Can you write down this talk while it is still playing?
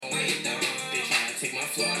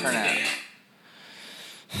Turn it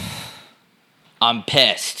on. I'm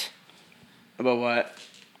pissed. About what?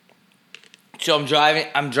 So I'm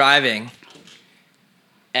driving,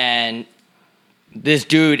 and this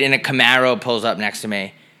dude in a Camaro pulls up next to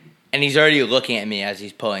me, and he's already looking at me as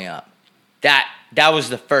he's pulling up. That was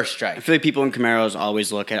the first strike. I feel like people in Camaros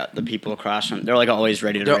always look at the people across from them. They're like always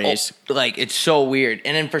ready to race. Like, it's so weird.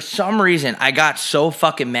 And then for some reason, I got so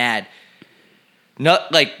fucking mad.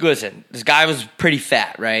 Listen, this guy was pretty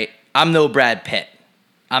fat, right? I'm no Brad Pitt.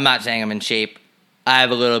 I'm not saying I'm in shape. I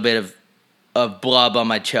have a little bit of blub on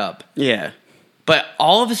my chub. Yeah. But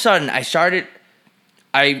all of a sudden,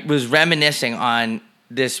 I was reminiscing on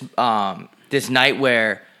this night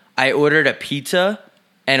where I ordered a pizza,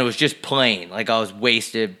 and it was just plain. Like, I was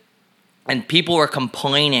wasted. And people were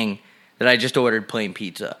complaining that I just ordered plain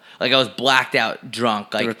pizza. Like, I was blacked out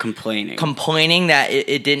drunk. Like, they were complaining. Complaining that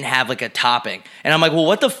it didn't have, like, a topping. And I'm like, well,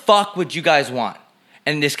 what the fuck would you guys want?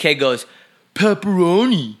 And this kid goes,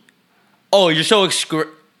 pepperoni. Oh, you're so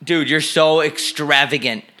dude, you're so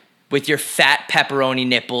extravagant with your fat pepperoni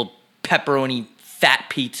nipple, pepperoni fat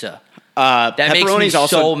pizza. That makes me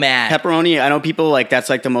so mad. Pepperoni, I know people like that's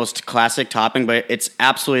like the most classic topping, but it's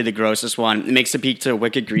absolutely the grossest one. It makes the pizza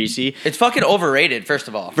wicked greasy. It's fucking overrated, first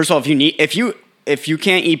of all. First of all, if you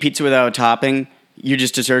can't eat pizza without a topping, you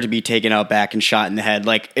just deserve to be taken out back and shot in the head.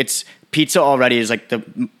 Like, it's pizza already is like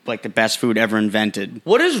the best food ever invented.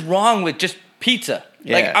 What is wrong with just pizza?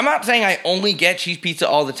 Yeah. Like, I'm not saying I only get cheese pizza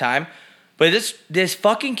all the time, but this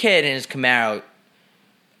fucking kid in his Camaro,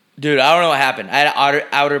 dude, I don't know what happened. I had an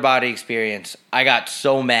outer body experience. I got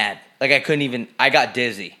so mad. Like, I got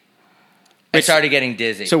dizzy. I started getting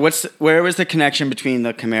dizzy. So where was the connection between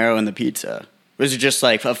the Camaro and the pizza? Was it just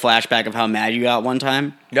like a flashback of how mad you got one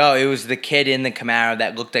time? No, it was the kid in the Camaro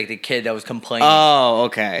that looked like the kid that was complaining. Oh,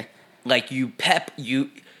 okay. Like, dude,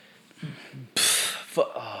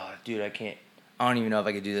 I can't. I don't even know if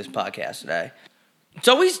I could do this podcast today. It's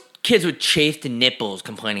always kids with chafed nipples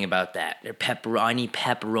complaining about that. They're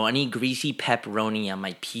pepperoni, greasy pepperoni on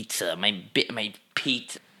my pizza, my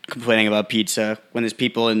pizza. Complaining about pizza when there's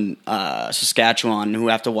people in Saskatchewan who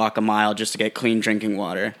have to walk a mile just to get clean drinking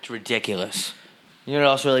water. It's ridiculous. You know what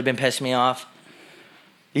else really been pissing me off?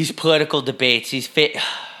 These political debates.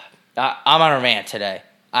 I'm on a rant today.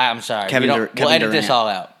 I'm sorry. We'll edit this all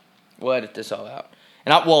out.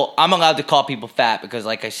 And I'm allowed to call people fat because,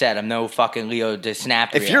 like I said, I'm no fucking Leo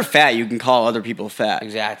DeSnapria. If you're fat, you can call other people fat.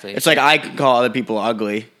 Exactly. It's like I can call other people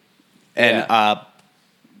ugly. And, yeah.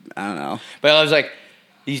 I don't know. But I was like,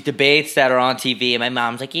 these debates that are on TV, and my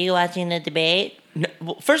mom's like, you watching the debate? No,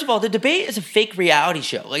 well, first of all, the debate is a fake reality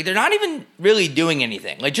show. Like, they're not even really doing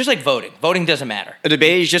anything. Like, just like voting. Voting doesn't matter. A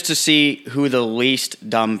debate is just to see who the least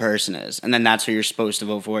dumb person is. And then that's who you're supposed to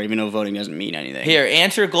vote for, even though voting doesn't mean anything. Here,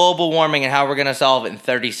 answer global warming and how we're going to solve it in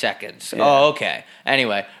 30 seconds. Yeah. Oh, okay.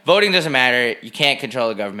 Anyway, voting doesn't matter. You can't control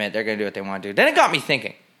the government. They're going to do what they want to do. Then it got me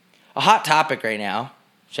thinking. A hot topic right now.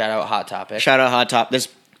 Shout out Hot Topic. Shout out Hot Topic.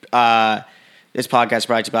 This podcast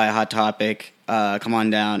brought to you by Hot Topic. Come on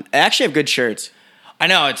down. They actually have good shirts. I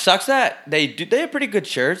know, it sucks that they have pretty good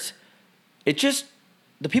shirts. It just,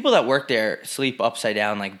 the people that work there sleep upside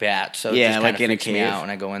down like bats, so it just kind of freaks me out when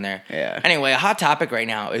I go in there. Yeah. Anyway, a hot topic right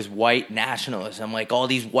now is white nationalism. Like, all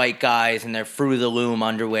these white guys in their Fruit of the Loom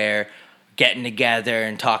underwear getting together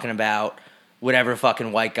and talking about whatever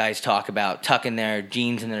fucking white guys talk about, tucking their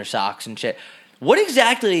jeans in their socks and shit. What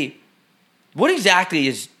exactly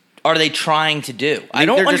are they trying to do? I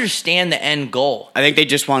don't understand the end goal. I think they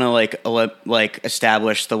just want to like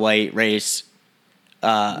establish the white race.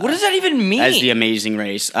 What does that even mean? As the Amazing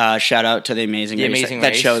Race. Shout out to the Amazing Race.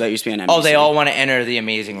 That show that used to be on NBC. Oh, they all want to enter the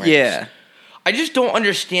Amazing Race. Yeah. I just don't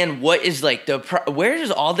understand what is like where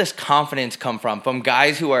does all this confidence come from? From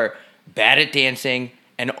guys who are bad at dancing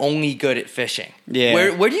and only good at fishing. Yeah.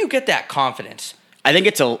 Where do you get that confidence? I think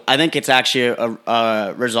it's actually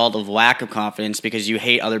a result of lack of confidence because you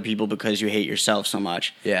hate other people because you hate yourself so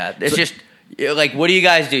much. Yeah, it's just like, what do? You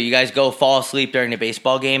guys go fall asleep during a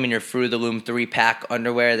baseball game in your Fruit of the Loom 3-pack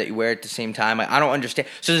underwear that you wear at the same time? I don't understand.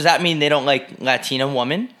 So does that mean they don't like Latina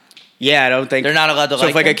women? Yeah, I don't think they're not allowed to. So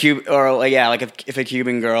if if a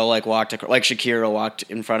Cuban girl walked like Shakira walked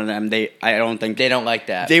in front of them, I don't think they don't like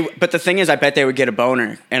that. But the thing is, I bet they would get a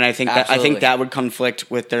boner, and I think that would conflict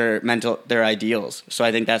with their ideals. So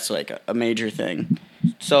I think that's like a major thing.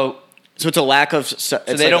 So it's a lack of. So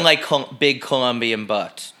they don't like big Colombian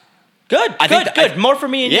butts. Good. Good. More for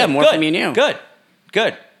me and you. Yeah, more for me and you.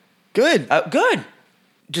 Good. Good.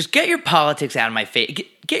 Just get your politics out of my face.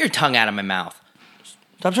 Get your tongue out of my mouth.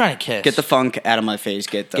 Stop trying to kiss. Get the funk out of my face.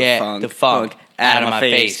 Get the funk out of my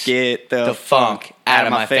face. Get the funk out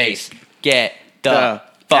of my face. Get the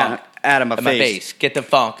funk out of my face. Get the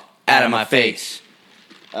funk out of my face.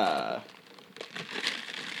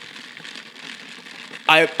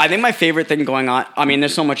 I think my favorite thing going on, I mean,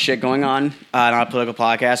 there's so much shit going on a political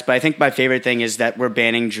podcast, but I think my favorite thing is that we're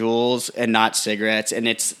banning Juuls and not cigarettes, and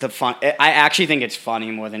it's the fun. I actually think it's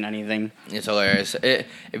funny more than anything. It's hilarious.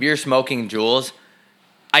 If you're smoking Juuls,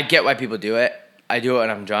 I get why people do it. I do it when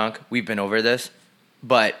I'm drunk. We've been over this.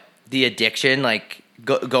 But the addiction, like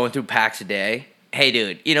going through packs a day, hey,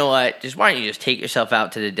 dude, you know what? Why don't you just take yourself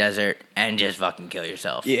out to the desert and just fucking kill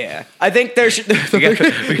yourself? Yeah. I think there's... we got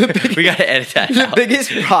to edit that out. The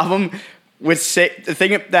biggest problem with the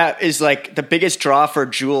thing that is like the biggest draw for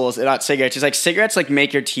Juuls and not cigarettes is like cigarettes like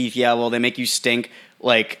make your teeth yellow. They make you stink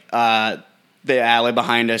like the alley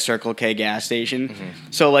behind a Circle K gas station.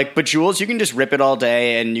 Mm-hmm. So like, but Juuls, you can just rip it all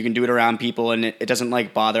day and you can do it around people and it doesn't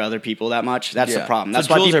like bother other people that much. That's the problem. That's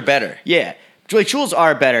why Juuls are better. Yeah. Like Juuls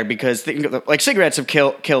are better because like cigarettes have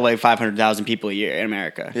killed like 500,000 people a year in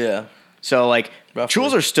America. Yeah. So like Roughly.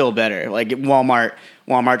 Juuls are still better. Like Walmart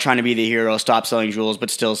trying to be the hero, stop selling Juuls, but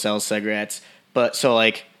still sells cigarettes. But so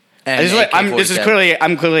like, I'm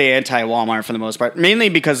clearly anti Walmart for the most part, mainly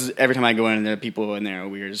because every time I go in there, people in there are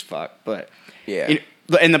weird as fuck. But yeah,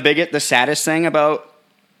 and the saddest thing about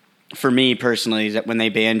for me personally is that when they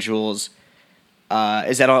banned Juuls,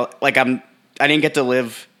 is that I didn't get to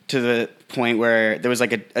live to the point where there was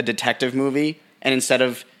like a detective movie, and instead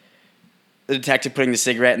of the detective putting the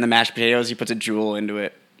cigarette in the mashed potatoes, he puts a Juul into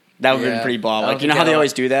it. That would have been pretty ball. Like, you know how they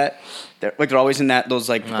always do that? They're always in those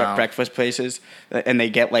breakfast places, and they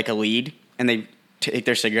get like a lead, and they take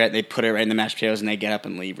their cigarette, and they put it right in the mashed potatoes, and they get up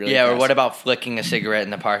and leave really fast. Or what about flicking a cigarette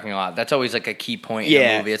in the parking lot? That's always like a key point in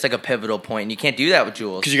the movie. It's like a pivotal point, and you can't do that with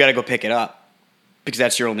Juuls. Because you got to go pick it up, because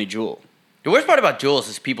that's your only Juul. The worst part about Juuls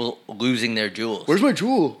is people losing their Juuls. Where's my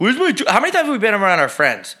Juul? How many times have we been around our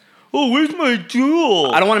friends? Oh, where's my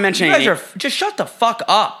Juul? I don't want to mention any names. Just shut the fuck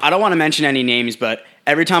up. I don't want to mention any names, but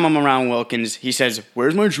every time I'm around Wilkins, he says,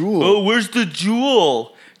 "Where's my Juul? Oh, where's the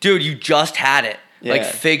Juul? Dude, you just had it. Yeah. Like,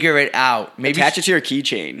 figure it out. Maybe attach it to your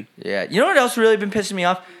keychain." Yeah. You know what else really been pissing me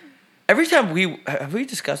off? Every time have we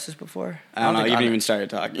discussed this before? I don't know. You haven't even started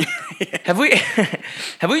talking. Have we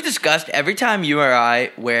discussed every time you or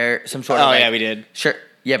I wear some sort of? Oh yeah, we did. Sure.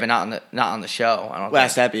 Yeah, but not on the show. I don't.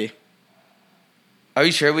 Last epi. Are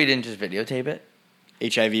you sure we didn't just videotape it?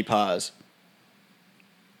 HIV pause.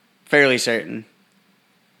 Fairly certain.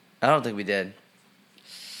 I don't think we did.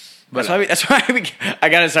 But that's why I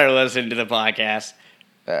gotta start listening to the podcast.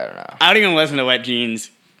 I don't know. I don't even listen to Wet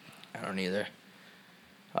Jeans. I don't either.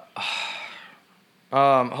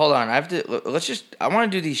 Hold on. I want to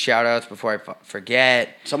do these shout outs before I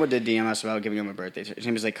forget. Someone did DM us about giving him a birthday. His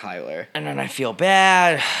name is like Kyler. And then I feel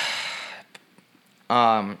bad.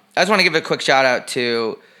 I just want to give a quick shout out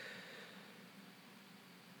to,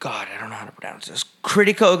 God, I don't know how to pronounce this.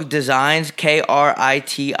 Critico Designs,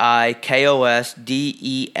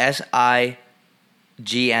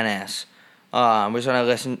 KritiKosDesIGNS. We just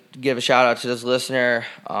want to give a shout out to this listener.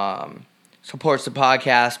 Supports the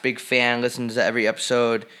podcast, big fan, listens to every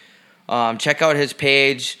episode. Check out his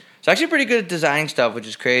page. It's actually pretty good at designing stuff, which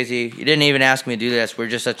is crazy. He didn't even ask me to do this. We're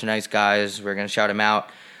just such nice guys. We're going to shout him out.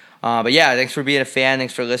 But yeah, thanks for being a fan.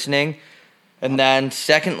 Thanks for listening. And then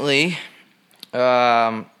secondly,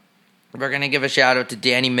 we're going to give a shout out to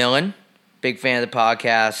Danny Millen, big fan of the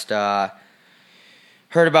podcast.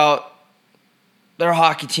 Heard about their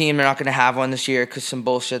hockey team. They're not going to have one this year because some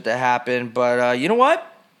bullshit that happened. But you know what?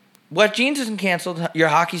 Wet Jeans isn't canceled. Your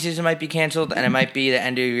hockey season might be canceled, and it might be the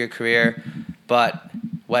end of your career. But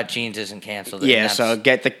Wet Jeans isn't canceled. Yeah, so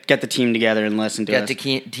get the team together and listen to us. Get the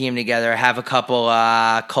team together. Have a couple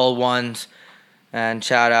cold ones. And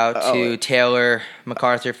shout out to Taylor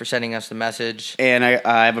MacArthur for sending us the message. And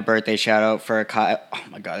I have a birthday shout out for Kyle. Oh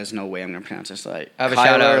my God, there's no way I'm going to pronounce this right. I have a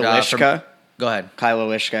shout out Lishka. Go ahead. Kylo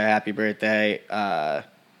Lishka, happy birthday.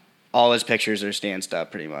 All his pictures are stanced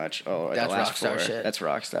up pretty much. Oh, that's Rockstar shit. That's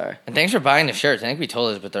Rockstar. And thanks for buying the shirts. I think we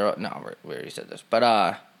told this, but we already said this.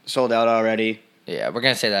 But sold out already. Yeah, we're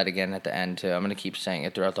gonna say that again at the end too. I'm gonna keep saying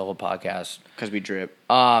it throughout the whole podcast because we drip.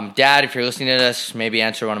 Dad, if you're listening to this, maybe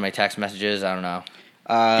answer one of my text messages. I don't know.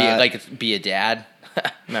 Be a dad.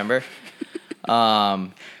 Remember?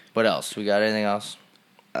 What else? We got anything else?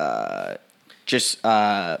 Guys,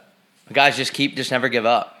 just never give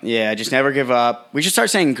up. Yeah, just never give up. We should start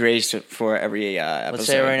saying grace for every episode. Let's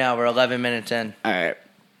say it right now. We're 11 minutes in. All right.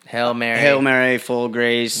 Hail Mary. Hail Mary, full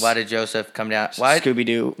grace. Why did Joseph come down? Why?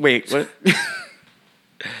 Scooby-Doo. Wait, what?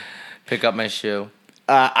 Pick up my shoe.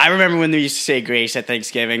 I remember when they used to say grace at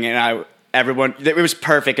Thanksgiving, and everyone, it was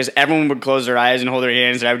perfect because everyone would close their eyes and hold their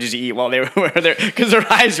hands, and I would just eat while they were there because their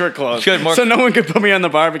eyes were closed. Good, so no one could put me on the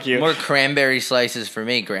barbecue. More cranberry slices for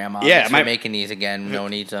me, Grandma. Yeah, Thanks for making these again. No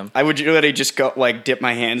one eats them. I would literally just go like dip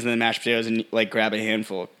my hands in the mashed potatoes and like grab a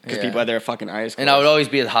handful because Yeah. people had their fucking eyes closed. And I would always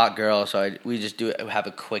be the hot girl, so we just have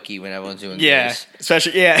a quickie when everyone's doing Grace.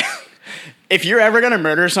 Especially if you're ever gonna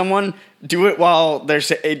murder someone, do it while they're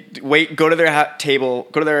go to their table,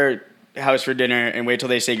 go to their house for dinner, and wait till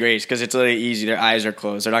they say grace because it's literally easy. Their eyes are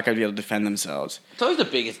closed. They're not gonna be able to defend themselves. It's always the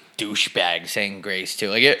biggest douchebag saying grace too.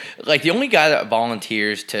 Like the only guy that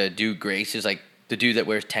volunteers to do grace is like the dude that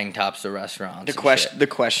wears tank tops to restaurants. The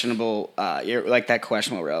questionable, like that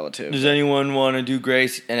questionable relative. Does anyone want to do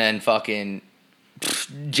grace? And then fucking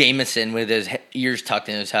Jameson with his ears tucked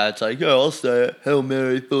in his hat. It's like, yeah, I'll say it. Hail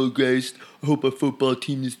Mary, full of grace. I hope our football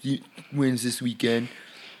team wins this weekend.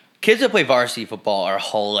 Kids that play varsity football are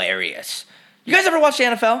hilarious. You guys ever watch the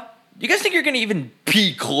NFL? You guys think you're going to even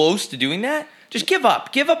be close to doing that? Just give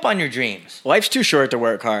up. Give up on your dreams. Life's too short to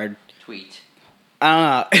work hard. Tweet.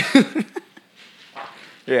 I don't know.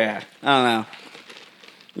 Yeah, I don't know.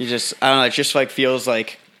 I don't know. It just like feels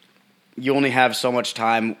like you only have so much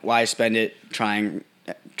time. Why spend it trying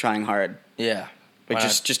hard? Yeah. Like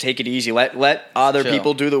just take it easy. Let other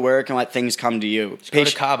people do the work and let things come to you. Just go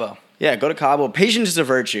to Cabo. Yeah, go to Cabo. Patience is a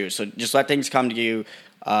virtue, so just let things come to you.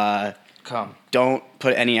 Don't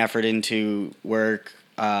put any effort into work,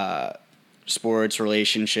 sports,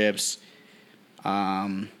 relationships.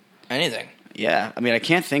 Anything. Yeah, I mean, I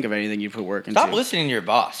can't think of anything you put work into. Stop listening to your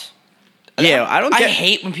boss. Yeah, I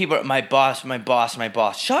hate when people are, my boss.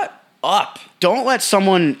 Shut up. Don't let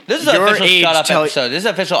someone This is an your official age shut up tell episode. This is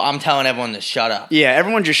official. I'm telling everyone to shut up. Yeah,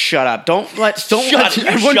 everyone just shut up. Don't let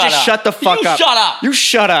everyone shut just up. shut the fuck You up. shut up. You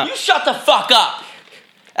shut up. You shut the fuck up.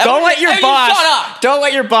 Don't let your boss. You shut up. Don't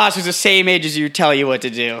let your boss, who's the same age as you, tell you what to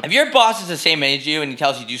do. If your boss is the same age as you and he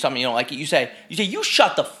tells you to do something you don't like it, you say you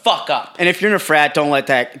shut the fuck up. And if you're in a frat, don't let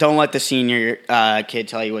the senior kid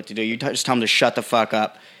tell you what to do. You just tell him to shut the fuck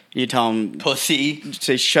up. You tell him Pussy.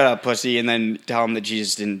 say shut up, pussy, and then tell him that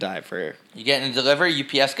Jesus didn't die for her. You getting a delivery,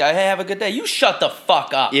 UPS guy, hey, have a good day. You shut the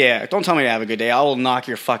fuck up. Yeah, don't tell me to have a good day. I will knock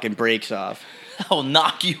your fucking brakes off. I will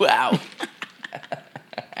knock you out.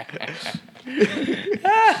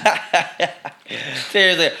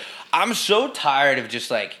 Seriously, I'm so tired of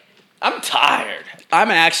just like, I'm tired.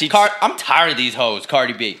 I'm actually I'm tired of these hoes,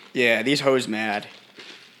 Cardi B. Yeah, these hoes mad.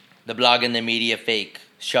 The blog and the media fake.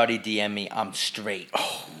 Shawty DM me, I'm straight.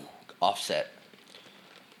 Oh, Offset.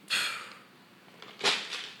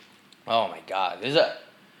 Oh my God, I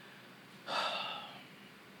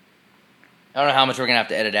don't know how much we're gonna have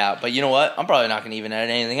to edit out, but you know what? I'm probably not gonna even edit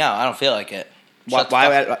anything out. I don't feel like it.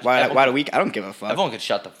 Why do we? I don't give a fuck. Everyone could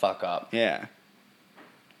shut the fuck up. Yeah.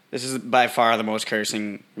 This is by far the most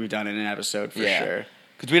cursing we've done in an episode for sure.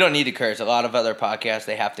 Because we don't need to curse. A lot of other podcasts,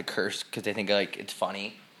 they have to curse because they think like it's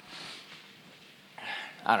funny.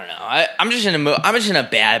 I don't know. I'm just in a mood. I'm just in a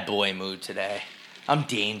bad boy mood today. I'm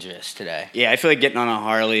dangerous today. Yeah, I feel like getting on a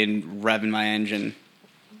Harley and revving my engine,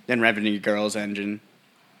 then revving your girl's engine.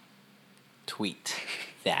 Tweet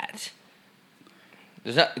that.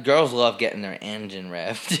 Girls love getting their engine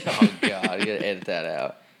revved. Oh God, you gotta edit that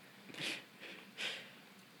out.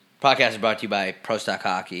 Podcast is brought to you by Pro Stock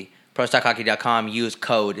Hockey. ProStockHockey.com. Use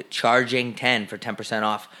code CHARGING10 for 10%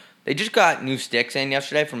 off. They just got new sticks in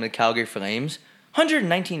yesterday from the Calgary Flames.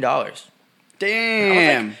 $119.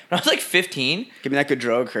 Damn. When I was like 15. Give me that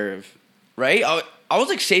Gaudreau curve. Right? I was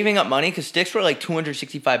like saving up money because sticks were like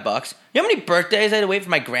 $265. You know how many birthdays I had to wait for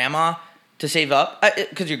my grandma to save up?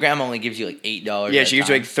 Because your grandma only gives you like $8. Yeah, she gives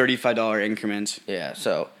you like $35 increments. Yeah,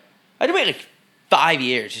 so I had to wait like 5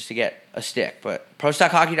 years just to get a stick. But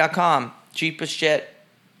ProStockHockey.com, cheapest shit.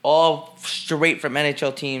 All straight from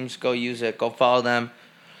NHL teams. Go use it. Go follow them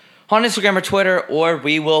on Instagram or Twitter, or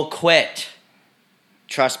we will quit.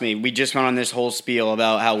 Trust me, we just went on this whole spiel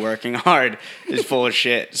about how working hard is full of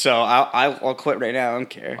shit. So I'll quit right now. I don't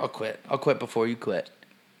care. I'll quit. I'll quit before you quit.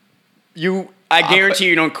 I guarantee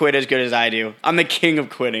you don't quit as good as I do. I'm the king of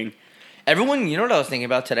quitting. Everyone, you know what I was thinking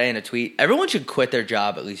about today in a tweet? Everyone should quit their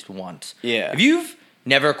job at least once. Yeah. If you've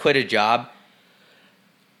never quit a job,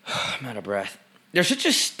 I'm out of breath. There's such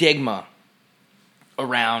a stigma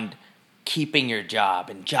around keeping your job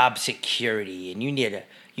and job security, and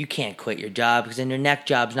you can't quit your job because then your next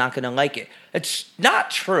job's not going to like it. It's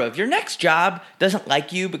not true. If your next job doesn't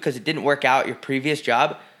like you because it didn't work out your previous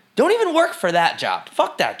job, don't even work for that job.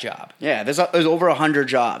 Fuck that job. Yeah, there's over 100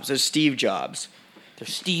 jobs. There's Steve Jobs.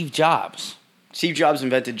 There's Steve Jobs. Steve Jobs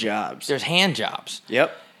invented jobs. There's hand jobs.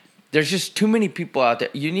 Yep. There's just too many people out there.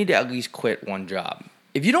 You need to at least quit one job.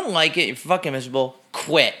 If you don't like it, if you're fucking miserable,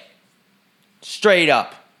 quit. Straight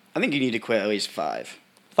up. I think you need to quit at least 5.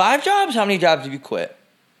 5 jobs? How many jobs have you quit?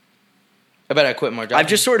 I bet I quit more jobs. I've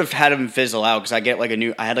just sort of had them fizzle out because I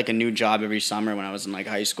had like a new job every summer when I was in like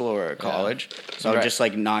high school or college. So I would just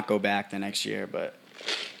like not go back the next year. But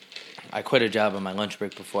I quit a job on my lunch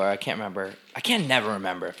break before. I can't remember. I can never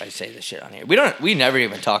remember if I say this shit on here. We never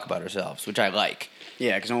even talk about ourselves, which I like.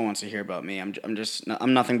 yeah, because no one wants to hear about me. I'm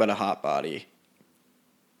nothing but a hot body.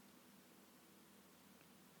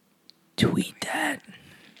 Tweet that.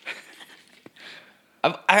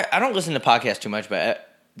 I don't listen to podcasts too much,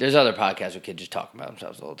 but there's other podcasts where kids just talk about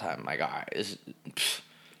themselves all the time. I'm like, all right,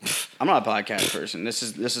 I'm not a podcast person. This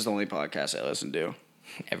is the only podcast I listen to.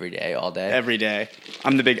 every day, all day. Every day.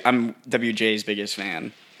 I'm WJ's biggest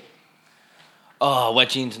fan. Oh, wet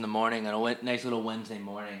jeans in the morning on a nice little Wednesday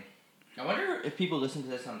morning. I wonder if people listen to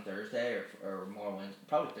this on Thursday or more Wednesday.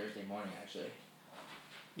 Probably Thursday morning, actually.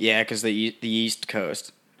 Yeah, because the East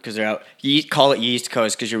Coast. Because they're out. You call it East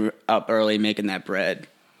Coast because you're up early making that bread.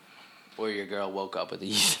 Or your girl woke up with the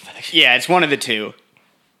yeast infection. Yeah, it's one of the two.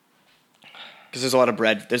 Because there's a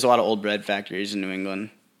lot of old bread factories in New England.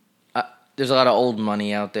 There's a lot of old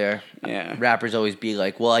money out there. Yeah. Rappers always be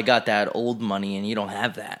like, well, I got that old money and you don't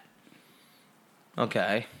have that.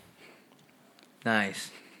 Okay. Nice.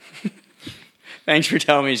 Thanks for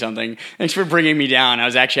telling me something. Thanks for bringing me down. I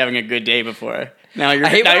was actually having a good day before. Now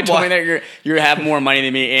you told me that you have more money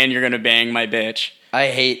than me and you're gonna bang my bitch. I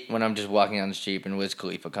hate when I'm just walking down the street and Wiz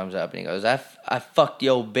Khalifa comes up and he goes, I fucked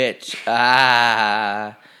yo bitch.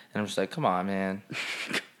 Ah. And I'm just like, come on, man.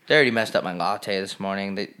 They already messed up my latte this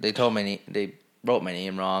morning. They told me they wrote my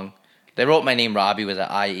name wrong. They wrote my name Robbie with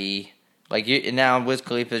an IE. Like now Wiz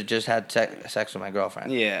Khalifa just had sex with my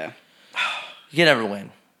girlfriend. Yeah. You can never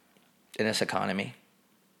win in this economy.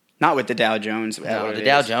 Not with the Dow Jones. No, the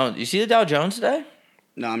Dow Jones. You see the Dow Jones today?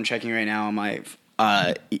 No, I'm checking right now on my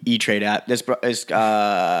E-Trade app. This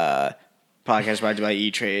podcast brought to you by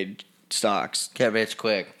E-Trade stocks. Get rich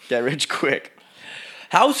quick. Get rich quick.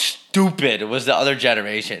 How stupid was the other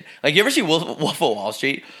generation? Like, you ever see Wolf of Wall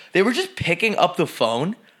Street? They were just picking up the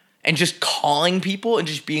phone and just calling people and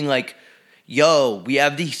just being like, yo, we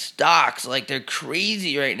have these stocks. Like, they're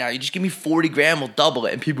crazy right now. You just give me 40 grand, we'll double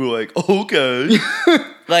it. And people were like, okay.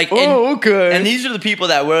 Like, okay. And these are the people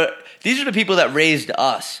that raised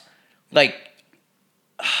us. Like,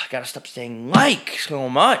 I gotta stop saying like so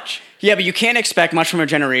much. Yeah, but you can't expect much from a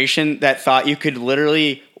generation that thought you could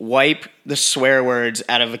literally wipe the swear words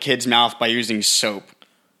out of a kid's mouth by using soap.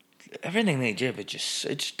 Everything they did, it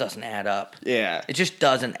just doesn't add up. Yeah. It just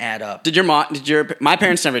doesn't add up. My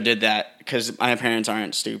parents never did that because my parents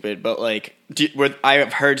aren't stupid, but like,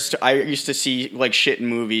 I used to see like shit in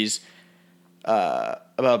movies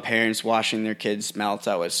about parents washing their kids' mouths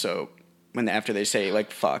out with soap after they say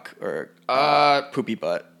like fuck or poopy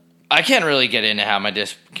butt. I can't really get into how my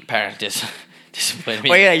parents disciplined me.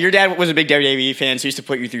 Well, yeah, your dad was a big WWE fan, so he used to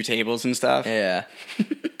put you through tables and stuff. Yeah.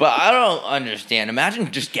 But I don't understand. Imagine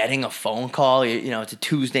just getting a phone call. It's a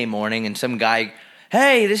Tuesday morning and some guy,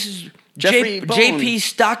 hey, this is Jeffrey JP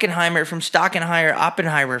Stockenheimer from Stockenheimer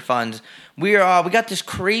Oppenheimer Funds. We got this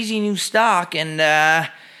crazy new stock and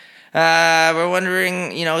we're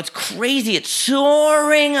wondering, it's crazy. It's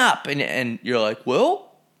soaring up. And you're like, well,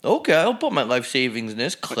 okay, I'll put my life savings in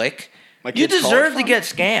this. Click. You deserve to get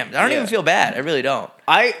scammed. I don't even feel bad. I really don't.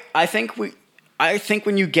 I think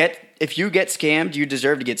if you get scammed, you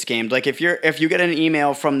deserve to get scammed. Like if you get an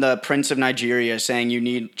email from the Prince of Nigeria saying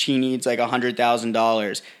she needs like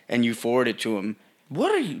 $100,000 and you forward it to him.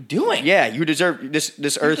 What are you doing? Yeah, you deserve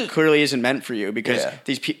this earth clearly isn't meant for you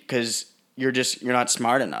because you're not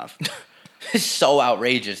smart enough. It's so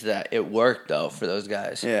outrageous that it worked though for those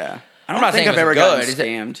guys. Yeah. I'm not think I've ever gotten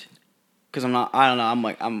scammed. Because I'm not. I don't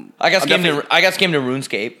know. I got scammed in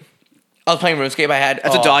RuneScape. I was playing RuneScape.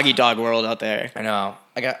 That's a dog eat dog world out there. I know.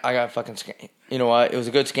 I got fucking scammed. You know what? It was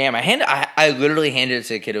a good scam. I literally handed it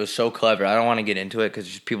to the kid. It was so clever. I don't want to get into it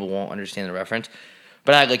because people won't understand the reference.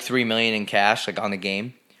 But I had like $3 million in cash like on the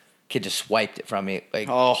game. Kid just swiped it from me. Like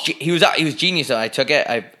he was genius. So I took it.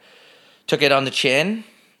 I took it on the chin.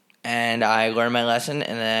 And I learned my lesson,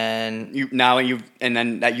 and then you've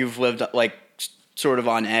lived like sort of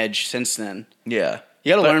on edge since then. Yeah,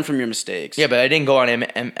 you got to learn from your mistakes. Yeah, but I didn't go on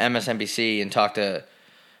MSNBC and talk to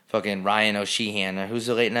fucking Ryan O'Sheehan or who's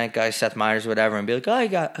the late night guy, Seth Meyers, whatever, and be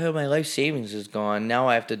like, my life savings is gone. Now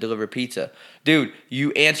I have to deliver pizza, dude.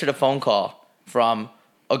 You answered a phone call from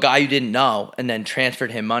a guy you didn't know, and then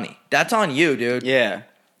transferred him money. That's on you, dude. Yeah,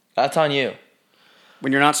 that's on you.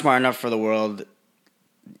 When you're not smart enough for the world.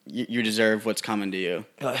 You deserve what's coming to you.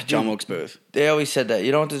 John Wilkes Booth. They always said that.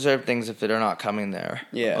 You don't deserve things if they're not coming there.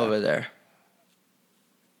 Yeah. Over there.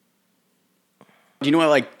 Do you know what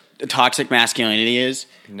like toxic masculinity is?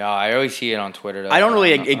 No, I always see it on Twitter. Though. I don't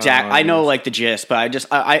really I know it is. like the gist, but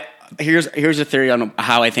I here's a theory on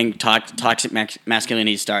how I think toxic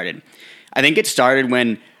masculinity started. I think it started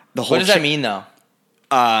when the whole. What does that mean though?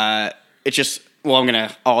 It's just I'll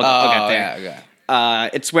get there. Yeah.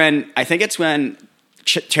 It's when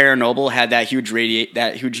Chernobyl had that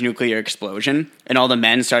huge nuclear explosion, and all the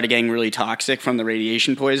men started getting really toxic from the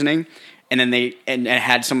radiation poisoning, and then it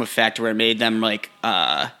had some effect where it made them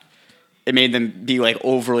be like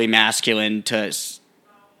overly masculine to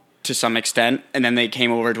some extent, and then they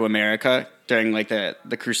came over to America during like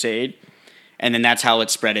the crusade, and then that's how it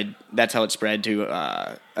spread. That's how it spread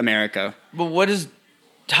to America. But what is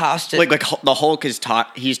toxic? Like the Hulk is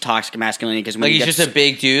he's toxic masculinity because like he's just a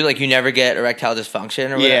big dude. Like you never get erectile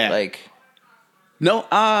dysfunction or whatever. Yeah. Like no.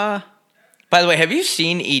 By the way, have you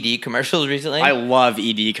seen ED commercials recently? I love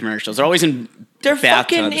ED commercials. They're always in. They're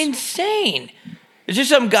bathtubs. fucking insane. It's just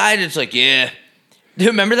some guy that's like, yeah. Do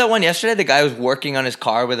you remember that one yesterday? The guy was working on his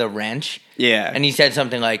car with a wrench. Yeah. And he said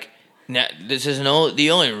something like, "No, this is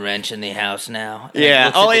the only wrench in the house now." And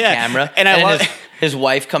yeah. he looks at the yeah. Camera, and I love his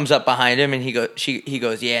wife comes up behind him, and he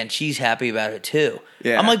goes, yeah, and she's happy about it too.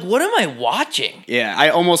 Yeah. I'm like, what am I watching? Yeah. I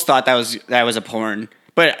almost thought that was a porn,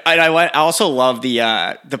 but I also love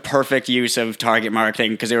the perfect use of target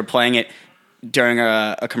marketing because they were playing it during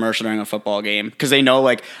a commercial during a football game because they know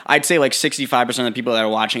like I'd say like 65% of the people that are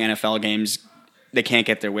watching NFL games they can't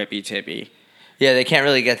get their whippy tippy. Yeah, they can't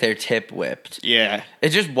really get their tip whipped. Yeah,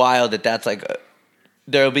 it's just wild that's like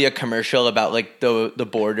there'll be a commercial about like the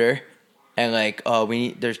border and like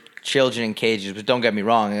there's children in cages, but don't get me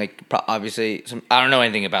wrong, like obviously I don't know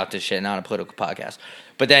anything about this shit, not a political podcast.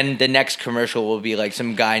 But then the next commercial will be like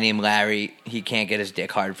some guy named Larry. He can't get his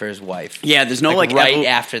dick hard for his wife. Yeah, there's no like right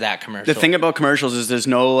after that commercial. The thing about commercials is there's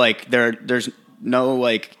no like there's no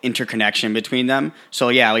like interconnection between them. So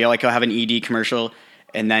yeah, you'll have an ED commercial,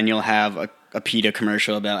 and then you'll have a PETA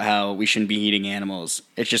commercial about how we shouldn't be eating animals.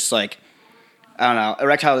 It's just like I don't know.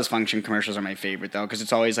 Erectile dysfunction commercials are my favorite though because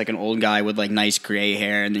it's always like an old guy with like nice gray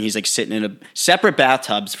hair, and then he's like sitting in a separate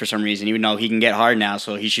bathtubs for some reason, even though he can get hard now.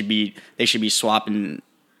 So they should be swapping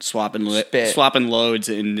loads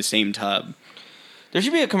in the same tub. There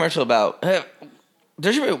should be a commercial about.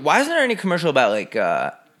 Why isn't there any commercial about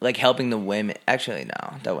like helping the women? Actually,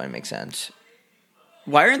 no, that wouldn't make sense.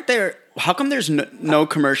 Why aren't there? How come there's no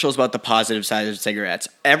commercials about the positive side of cigarettes?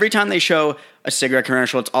 Every time they show a cigarette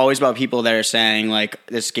commercial, it's always about people that are saying like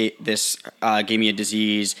this gave me a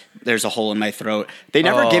disease. There's a hole in my throat. They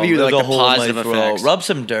never give you like the positive effects. Rub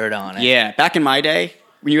some dirt on it. Yeah, back in my day,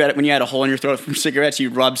 when you had a hole in your throat from cigarettes,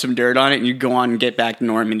 you'd rub some dirt on it and you'd go on and get back to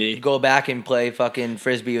Normandy. Go back and play fucking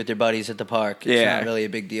frisbee with your buddies at the park. It's Yeah. not really a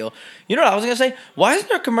big deal. You know what I was gonna say? Why isn't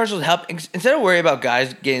there commercials help instead of worry about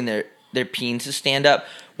guys getting their peens to stand up?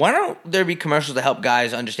 Why don't there be commercials to help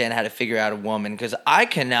guys understand how to figure out a woman? Because I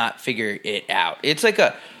cannot figure it out. It's like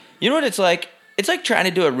you know what it's like? It's like trying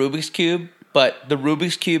to do a Rubik's Cube, but the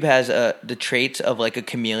Rubik's Cube has the traits of like a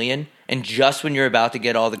chameleon, and just when you're about to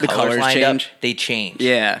get all the colors lined change. up, they change.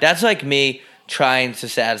 Yeah. That's like me trying to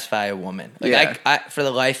satisfy a woman. Like Yeah. I for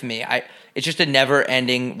the life of me, it's just a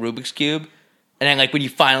never-ending Rubik's Cube. And then like when you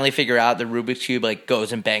finally figure out the Rubik's Cube like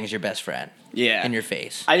goes and bangs your best friend. Yeah. In your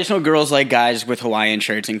face. I just know girls like guys with Hawaiian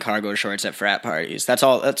shirts and cargo shorts at frat parties. That's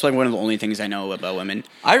all. That's like one of the only things I know about women.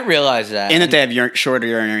 I realize that. And that they have shorter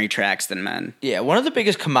urinary tracts than men. Yeah, one of the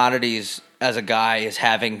biggest commodities as a guy is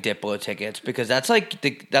having Diplo tickets because that's like the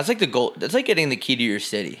goal. That's like getting the key to your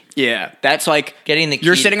city. Yeah, that's like getting the key.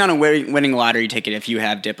 You're sitting on a winning lottery ticket if you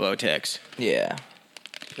have Diplo ticks. Yeah.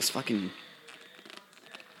 This fucking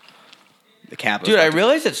the cap. Dude, I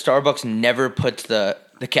realized that Starbucks never puts the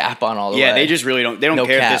cap on all the way. Yeah, they just really don't. They don't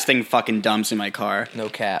care cap. if this thing fucking dumps in my car. No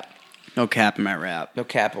cap. No cap in my rap. No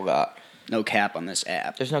cap a lot. No cap on this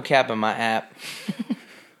app. There's no cap on my app.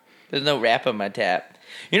 There's no rap on my tap.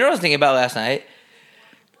 You know what I was thinking about last night?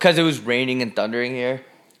 Because it was raining and thundering here.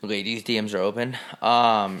 Ladies' DMs are open.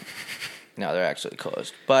 No, they're actually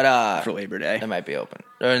closed. But for Labor Day. They might be open.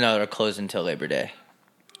 Or no, they're closed until Labor Day.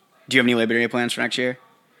 Do you have any Labor Day plans for next year?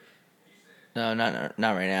 No, not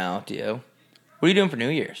right now. Do you? What are you doing for New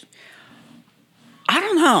Year's? I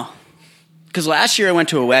don't know. Because last year I went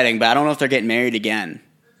to a wedding, but I don't know if they're getting married again.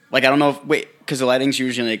 Like, I don't know if... Wait, because the wedding's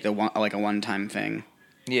usually like a one-time thing.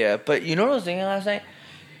 Yeah, but you know what I was thinking last night?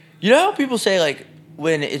 You know how people say, like,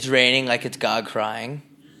 when it's raining, like it's God crying?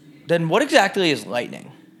 Then what exactly is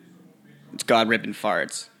lightning? It's God ripping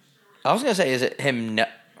farts. I was going to say, is it him...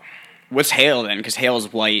 What's hail, then? Because hail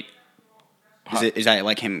is white. Is that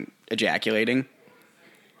like him ejaculating?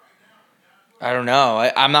 I don't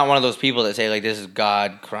know. I'm not one of those people that say, like, this is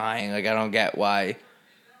God crying. Like, I don't get why.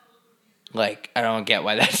 Like, I don't get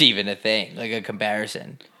why that's even a thing. Like, a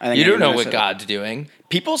comparison. You don't know what God's doing.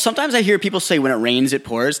 Sometimes I hear people say when it rains, it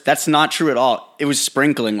pours. That's not true at all. It was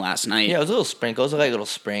sprinkling last night. Yeah, it was a little sprinkle. It was like a little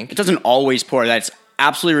sprink. It doesn't always pour. That's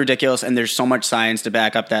absolutely ridiculous, and there's so much science to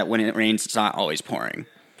back up that when it rains, it's not always pouring.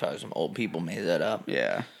 Probably some old people made that up.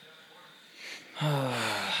 Yeah.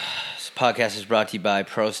 This podcast is brought to you by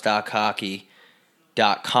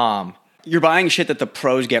ProStockHockey.com. You're buying shit that the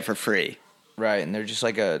pros get for free. Right, and they're just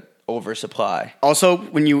like a oversupply. Also,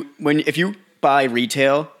 if you buy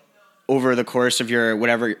retail over the course of your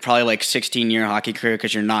whatever, probably like 16-year hockey career,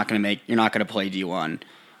 because you're not going to play D1.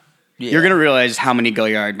 Yeah. You're going to realize how many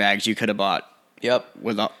Go-Yard bags you could have bought. Yep.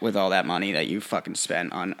 With all that money that you fucking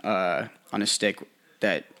spent on a stick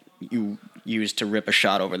that you used to rip a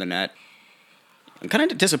shot over the net. I'm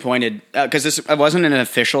kind of disappointed because it wasn't an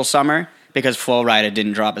official summer because Flo Rida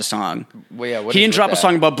didn't drop a song. Well, yeah, he didn't drop a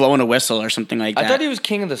song about blowing a whistle or something like that. I thought he was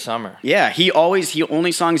king of the summer. Yeah, he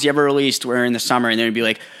only songs he ever released were in the summer, and then he'd be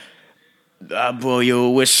like, "I blow you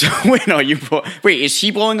a whistle." Wait, is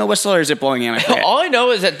he blowing a whistle or is it blowing him? All I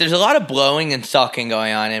know is that there's a lot of blowing and sucking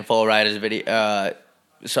going on in Flo Rida's video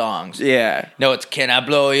songs. Yeah. No, it's "Can I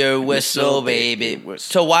blow your whistle, baby?"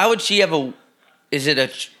 So why would she have a? Is it a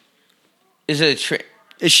trick?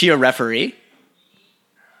 Is she a referee?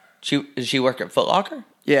 Does she work at Foot Locker?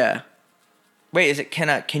 Yeah. Wait, is it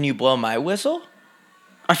can you blow my whistle?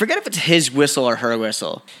 I forget if it's his whistle or her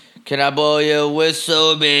whistle. Can I blow your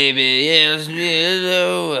whistle, baby? Yes,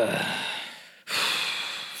 yes.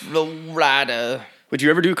 Flo Rida. Would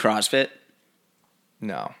you ever do CrossFit?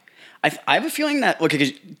 No. I have a feeling that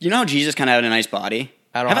because you know how Jesus kind of had a nice body.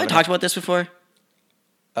 Have I talked about this before?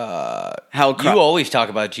 You always talk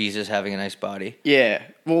about Jesus having a nice body. Yeah.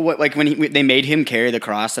 Well, when they made him carry the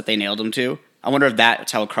cross that they nailed him to. I wonder if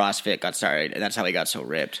that's how CrossFit got started, and that's how he got so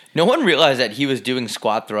ripped. No one realized that he was doing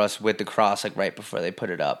squat thrusts with the cross like right before they put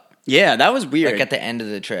it up. Yeah, that was weird. Like at the end of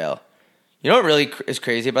the trail. You know what really is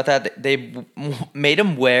crazy about that? They made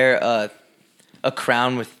him wear a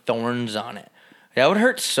crown with thorns on it. That would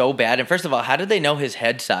hurt so bad. And first of all, how did they know his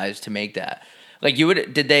head size to make that? Like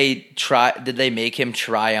did they make him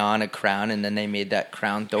try on a crown and then they made that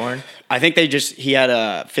crown thorn? I think he had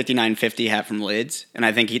a 5950 hat from Lids, and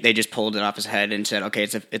I think they just pulled it off his head and said, okay,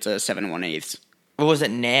 it's a 7 1/8. Or was it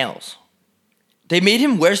nails? They made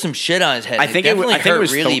him wear some shit on his head. I think it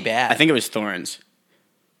hurt really bad. I think it was thorns.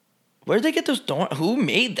 Where'd they get those thorns? Who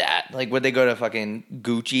made that? Like, would they go to fucking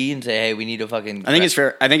Gucci and say, hey, we need a fucking... I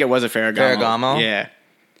think it was a Ferragamo. Ferragamo? Yeah.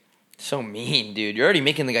 So mean, dude. You're already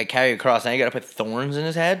making the guy carry a cross. Now you got to put thorns in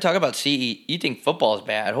his head? Talk about you think football is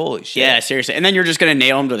bad. Holy shit. Yeah, seriously. And then you're just going to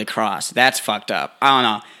nail him to the cross. That's fucked up. I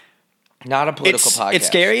don't know. Not a political podcast. It's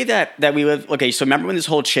scary that we live... Okay, so remember when this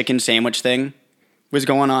whole chicken sandwich thing was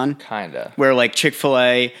going on? Kinda. Where like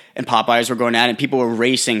Chick-fil-A and Popeyes were going at it, and people were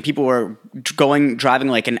racing. People were driving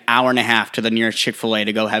like an hour and a half to the nearest Chick-fil-A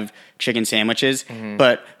to go have chicken sandwiches. Mm-hmm.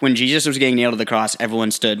 But when Jesus was getting nailed to the cross, everyone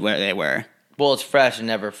stood where they were. Well, it's fresh and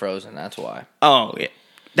never frozen. That's why. Oh, yeah.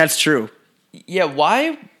 That's true. Yeah,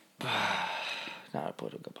 why? Not a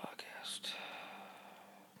political podcast.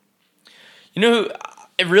 You know who...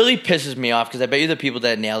 It really pisses me off because I bet you the people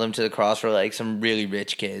that nailed him to the cross were like some really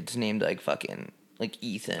rich kids named like fucking... Like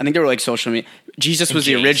Ethan. I think they were like social media. Jesus was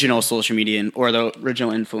the original social media or the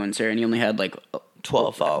original influencer, and he only had like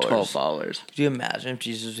 12 followers. 12 followers. Could you imagine if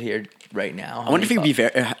Jesus was here right now? I wonder if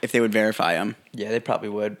they would verify him. Yeah, they probably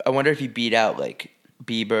would. I wonder if he beat out like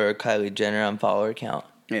Bieber or Kylie Jenner on follower count.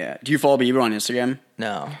 Yeah. Do you follow Bieber on Instagram?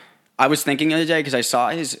 No. I was thinking the other day because I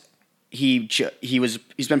saw he's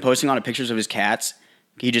been posting a lot of pictures of his cats.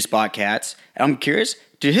 He just bought cats. And I'm curious,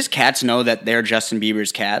 do his cats know that they're Justin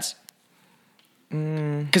Bieber's cats?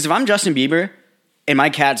 Because if I'm Justin Bieber and my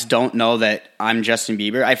cats don't know that I'm Justin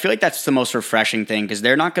Bieber, I feel like that's the most refreshing thing because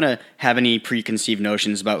they're not going to have any preconceived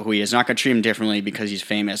notions about who he is. They're not going to treat him differently because he's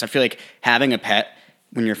famous. I feel like having a pet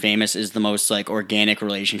when you're famous is the most like organic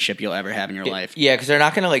relationship you'll ever have in your life. Yeah, because they're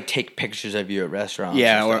not going to like take pictures of you at restaurants.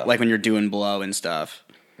 Yeah, or like when you're doing blow and stuff.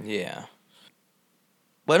 Yeah.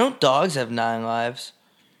 Why don't dogs have 9 lives?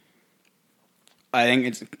 I think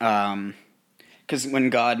it's... because when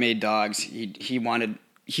God made dogs, he wanted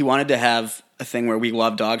to have a thing where we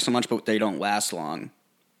love dogs so much, but they don't last long,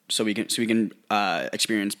 so we can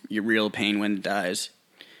experience your real pain when it dies.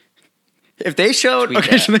 If they showed,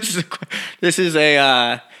 okay, so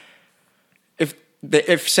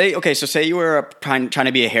say you were trying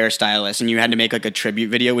to be a hairstylist and you had to make like a tribute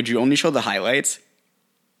video, would you only show the highlights?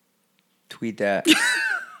 Tweet that.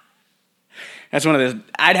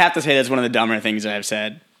 I'd have to say that's one of the dumber things I've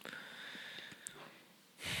said.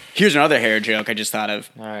 Here's another hair joke I just thought of.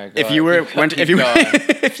 All right, if go you ahead. were Keep going.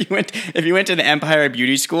 if you went to the Empire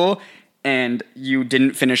Beauty School and you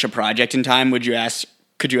didn't finish a project in time, could you ask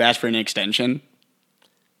for an extension?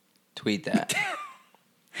 Tweet that.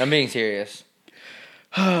 I'm being serious.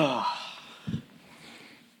 How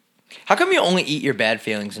come you only eat your bad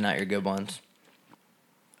feelings and not your good ones?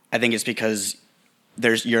 I think it's because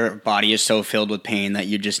your body is so filled with pain that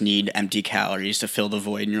you just need empty calories to fill the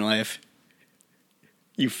void in your life.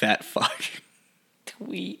 You fat fuck.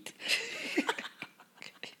 Tweet.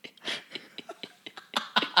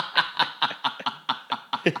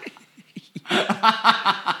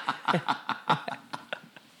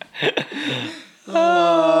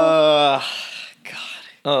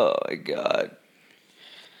 Oh my god.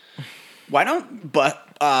 Why don't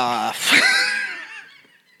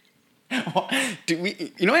do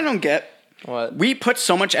we? You know what I don't get? What? We put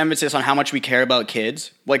so much emphasis on how much we care about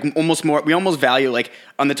kids. Like almost more. We almost value, like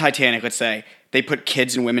on the Titanic. Let's say they put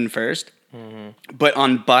kids and women first, but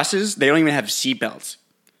on buses they don't even have seatbelts.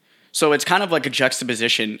 So it's kind of like a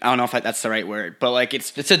juxtaposition. I don't know if that's the right word, but like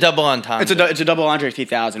it's a double entendre. It's a double Andre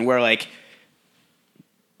 3000 where like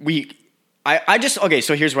I just okay.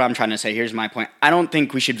 So here's what I'm trying to say. Here's my point. I don't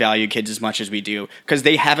think we should value kids as much as we do because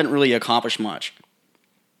they haven't really accomplished much.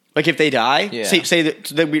 Like if they die, say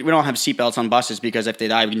that we don't have seatbelts on buses because if they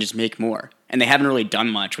die, we can just make more, and they haven't really done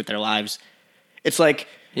much with their lives. It's like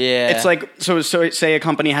so say a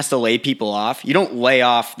company has to lay people off. You don't lay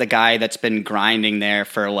off the guy that's been grinding there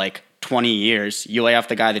for like 20 years. You lay off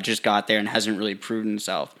the guy that just got there and hasn't really proven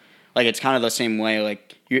himself. Like it's kind of the same way.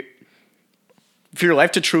 Like for your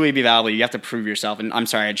life to truly be valuable, you have to prove yourself. And I'm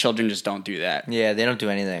sorry, children just don't do that. Yeah, they don't do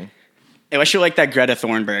anything. Unless you're like that Greta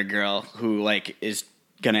Thunberg girl who like is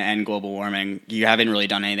gonna end global warming. You haven't really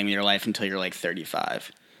done anything with your life until you're like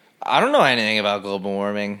 35. I don't know anything about global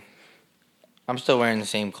warming. I'm still wearing the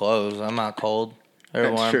same clothes. I'm not cold or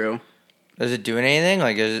warm. That's true. Is it doing anything?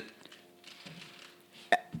 Like, is it?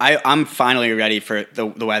 I'm finally ready for the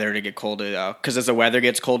weather to get colder though, because as the weather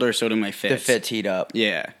gets colder, so do my fits. The fits heat up.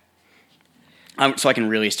 Yeah. So I can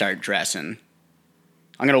really start dressing.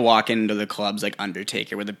 I'm gonna walk into the clubs like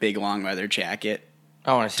Undertaker with a big long leather jacket,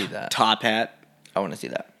 I want to see that. top hat. I want to see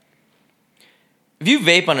that. If you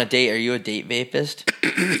vape on a date, are you a date vapist?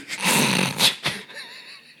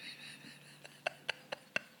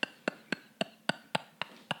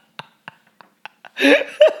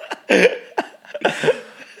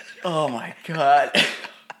 Oh my god.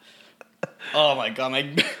 Oh my god,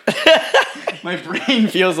 my brain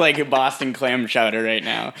feels like a Boston clam chowder right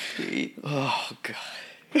now. Oh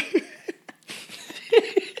god.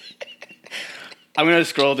 I'm gonna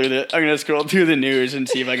scroll through the news and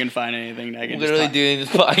see if I can find anything that I can Literally just doing this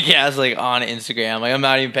podcast like on Instagram. Like I'm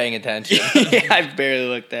not even paying attention. yeah, I've barely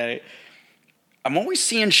looked at it. I'm always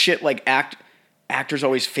seeing shit like actors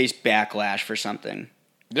always face backlash for something.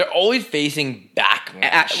 They're always facing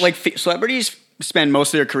backlash. Celebrities spend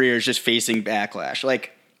most of their careers just facing backlash.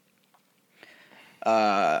 Like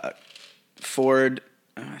Ford,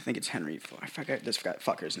 I think it's Henry Ford. I forgot this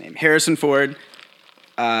fucker's name. Harrison Ford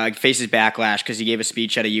faces backlash because he gave a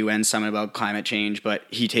speech at a UN summit about climate change, but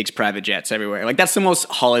he takes private jets everywhere. Like that's the most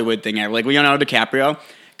Hollywood thing ever. Like Leonardo DiCaprio,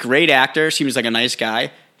 great actor, seems like a nice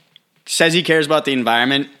guy. Says he cares about the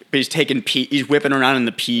environment, but he's whipping around in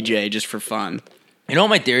the PJ just for fun. You know what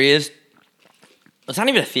my theory is? It's not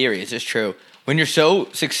even a theory. It's just true. When you're so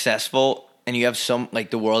successful and you have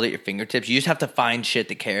the world at your fingertips, you just have to find shit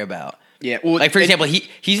to care about. Yeah. Well, like for example,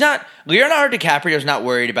 Leonardo DiCaprio's not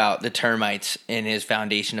worried about the termites in his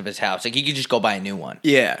foundation of his house. Like he could just go buy a new one.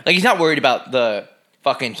 Yeah. Like he's not worried about the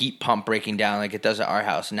fucking heat pump breaking down like it does at our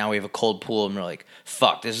house. And now we have a cold pool and we're like,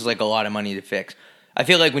 fuck, this is like a lot of money to fix. I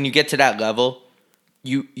feel like when you get to that level,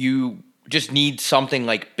 you just need something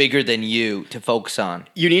like bigger than you to focus on.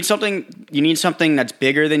 You need something that's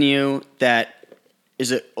bigger than you that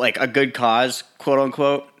is like a good cause, quote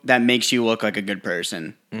unquote, that makes you look like a good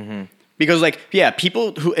person. Mm-hmm. Because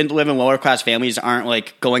people who live in lower class families aren't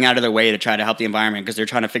like going out of their way to try to help the environment because they're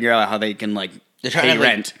trying to figure out how they can pay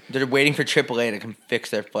rent. They're waiting for AAA to come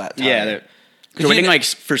fix their flat tire. Yeah, they're waiting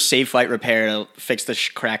for Safe Flight Repair to fix the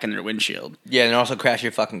crack in their windshield. Yeah, and also crash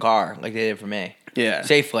your fucking car like they did for me. Yeah.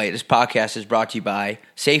 Safe Flight. This podcast is brought to you by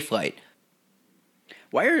Safe Flight.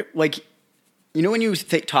 Why are when you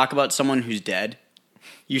talk about someone who's dead,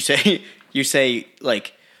 you say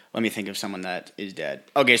let me think of someone that is dead.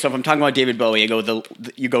 Okay, so if I'm talking about David Bowie, you go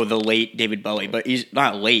the late David Bowie, but he's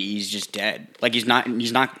not late. He's just dead. Like he's not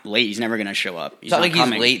late. He's never gonna show up. It's not like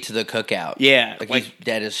coming. He's late to the cookout. Yeah, like he's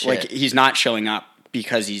dead as shit. Like he's not showing up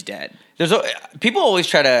because he's dead. People always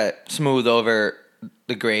try to smooth over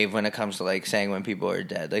the grave when it comes to like saying when people are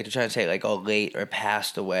dead. Like they're trying to say like, oh, late or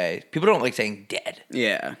passed away. People don't like saying dead.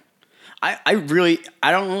 Yeah. I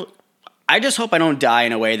don't. I just hope I don't die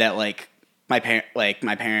in a way that like my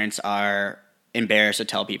parents are embarrassed to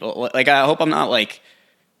tell people. Like I hope I'm not like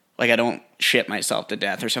I don't shit myself to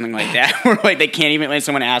death or something like that. Or like they can't even, when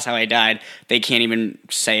someone asks how I died, they can't even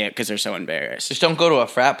say it because they're so embarrassed. Just don't go to a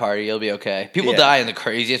frat party. You'll be okay. People die in the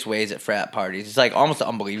craziest ways at frat parties. It's like almost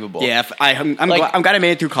unbelievable. Yeah, I'm glad I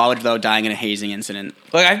made it through college without dying in a hazing incident.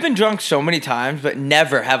 Like I've been drunk so many times, but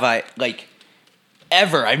never have I like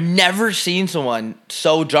ever. I've never seen someone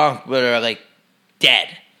so drunk but are like dead.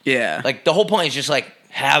 Yeah, like the whole point is just like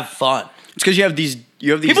have fun. It's because you have these.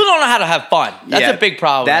 People don't know how to have fun. That's a big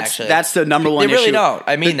problem. That's the number one issue. They really don't.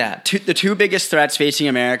 I mean that. The two biggest threats facing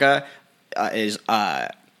America is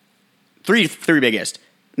three biggest.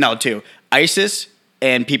 No, two. ISIS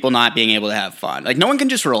and people not being able to have fun. Like no one can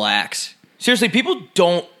just relax. Seriously, people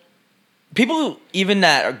even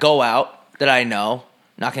that go out that I know,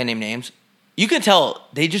 not gonna name names, you can tell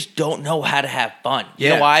they just don't know how to have fun. You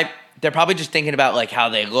know why? They're probably just thinking about like how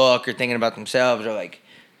they look or thinking about themselves or like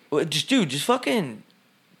just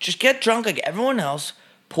get drunk like everyone else,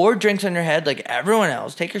 pour drinks on your head like everyone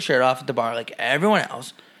else, take your shirt off at the bar like everyone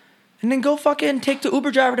else, and then go fucking take the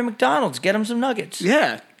Uber driver to McDonald's, get him some nuggets.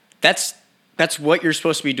 Yeah. That's what you're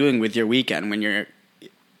supposed to be doing with your weekend when you're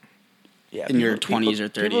in your 20s or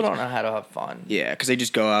 30s. People don't know how to have fun. Yeah, because they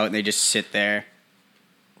just go out and they just sit there.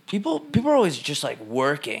 People are always just like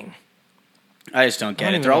working. I just don't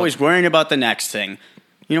get it. They're always worrying about the next thing.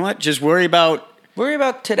 You know what? Just worry about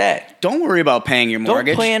today. Don't worry about paying your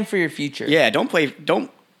mortgage. Don't plan for your future. Yeah, don't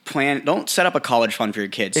set up a college fund for your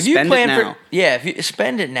kids. If you spend it now. If you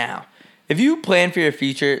spend it now. If you plan for your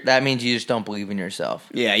future, that means you just don't believe in yourself.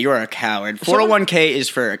 Yeah, you are a coward. 401k is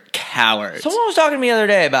for cowards. Someone was talking to me the other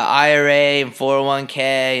day about IRA and 401k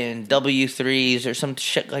and W3s or some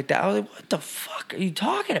shit like that. I was like, what the fuck are you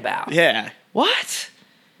talking about? Yeah. What?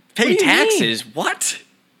 Pay taxes? What?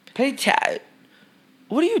 Pay tax?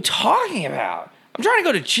 What are you talking about? I'm trying to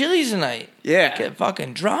go to Chili's tonight. Yeah. Get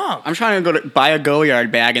fucking drunk. I'm trying to buy a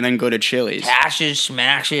Go-Yard bag and then go to Chili's. Cashes,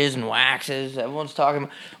 smashes, and waxes. Everyone's talking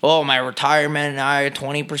about, oh, my retirement and I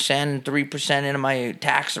 20% and 3% into my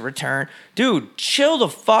tax return. Dude, chill the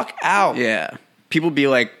fuck out. Yeah. People be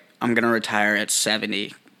like, I'm going to retire at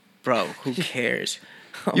 70. Bro, who cares?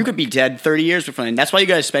 You could be dead 30 years before then. That's why you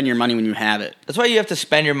got to spend your money when you have it. That's why you have to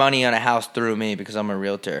spend your money on a house through me because I'm a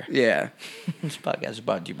realtor. Yeah. This podcast is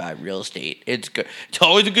brought to you by real estate. It's good. It's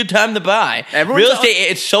always a good time to buy. Real estate,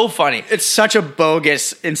 it's so funny. It's such a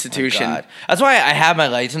bogus institution. Oh, that's why I have my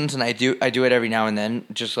license and I do it every now and then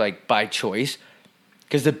just like by choice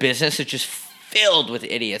because the business is just filled with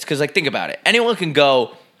idiots. Because like think about it. Anyone can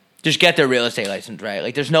go just get their real estate license, right?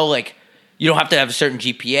 Like there's no like you don't have to have a certain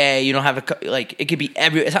GPA. You don't have to, like, it could be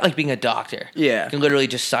it's not like being a doctor. Yeah. You can literally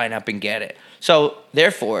just sign up and get it. So,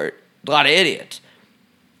 therefore, a lot of idiots.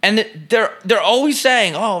 And they're always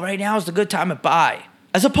saying, oh, right now is the good time to buy.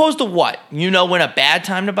 As opposed to what? You know when a bad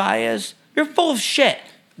time to buy is? You're full of shit.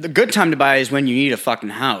 The good time to buy is when you need a fucking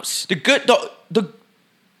house.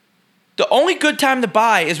 The only good time to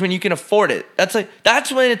buy is when you can afford it. That's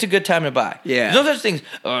when it's a good time to buy. Yeah. There's no such things.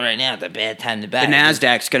 Oh, right now it's a bad time to buy. The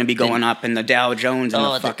Nasdaq's going to be going up, and the Dow Jones and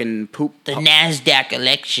the fucking poop. The Nasdaq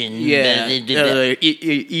election. Yeah.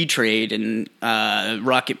 E-Trade and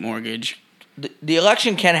Rocket Mortgage. The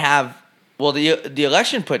election can have. Well, the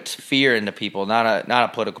election puts fear into people, not a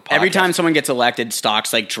political podcast. Every time someone gets elected,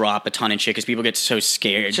 stocks like drop a ton of shit because people get so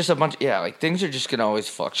scared. It's just a bunch. Yeah, like things are just going to always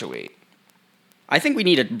fluctuate. I think we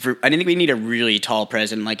need a really tall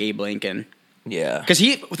president like Abe Lincoln. Yeah, because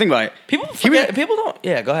think about it. People don't.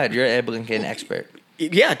 Yeah, go ahead. You're an Abe Lincoln expert.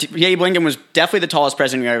 Yeah, Abe Lincoln was definitely the tallest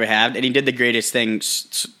president we ever had, and he did the greatest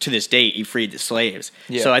things to this date. He freed the slaves.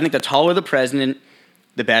 Yeah. So I think the taller the president,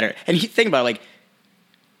 the better. And think about it, like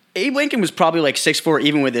Abe Lincoln was probably like 6'4",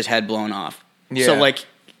 even with his head blown off. Yeah. So like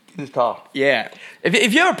he's tall. Yeah.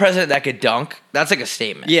 If you have a president that could dunk, that's like a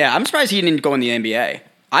statement. Yeah, I'm surprised he didn't go in the NBA.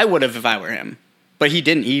 I would have if I were him. But he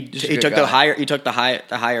didn't. He took the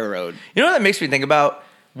higher road. You know what that makes me think about?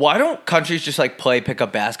 Why don't countries just like play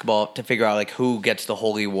pickup basketball to figure out like who gets the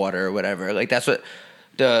holy water or whatever? Like that's what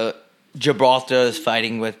the Gibraltar is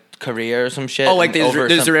fighting with Korea or some shit. Oh, like the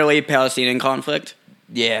Israeli-Palestinian conflict?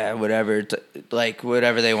 Yeah, whatever. Like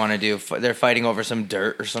whatever they want to do. They're fighting over some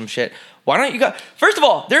dirt or some shit. Why don't you guys... First of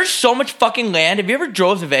all, there's so much fucking land. Have you ever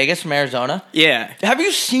drove to Vegas from Arizona? Yeah. Have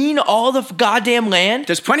you seen all the goddamn land?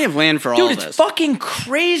 There's plenty of land for all of this. Dude, it's fucking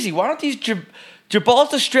crazy. Why don't these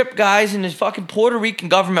Gibraltar Strip guys and this fucking Puerto Rican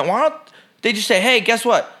government, why don't they just say, hey, guess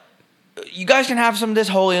what? You guys can have some of this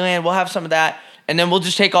holy land. We'll have some of that. and then we'll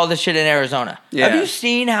just take all this shit in Arizona. Yeah. Have you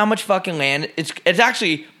seen how much fucking land? It's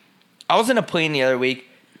actually. I was in a plane the other week.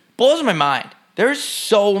 Blows my mind. There's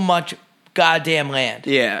so much goddamn land.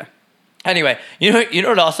 Yeah. Anyway, you know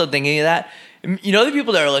what? Also thinking of that, you know the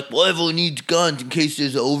people that are like, well, everyone needs guns in case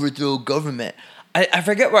there's an overthrow government. I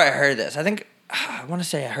forget where I heard this. I think I want to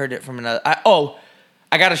say I heard it from another.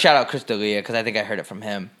 I got to shout out Chris D'Elia because I think I heard it from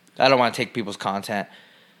him. I don't want to take people's content.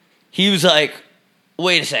 He was like,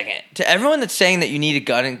 wait a second. To everyone that's saying that you need a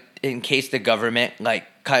gun in case the government like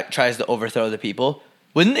tries to overthrow the people,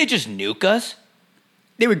 wouldn't they just nuke us?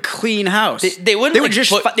 They would clean house. They wouldn't. They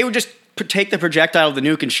would just take the projectile of the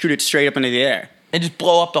nuke and shoot it straight up into the air. And just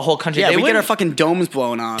blow up the whole country. Yeah, we get our fucking domes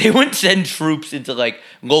blown off. They wouldn't send troops into like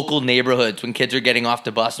local neighborhoods when kids are getting off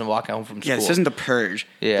the bus and walking home from school. Yeah, this isn't the purge.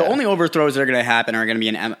 Yeah. The only overthrows that are going to happen are going to be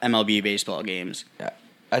in MLB baseball games. Yeah,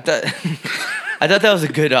 I thought that was a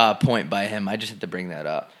good point by him. I just had to bring that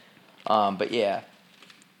up. But yeah,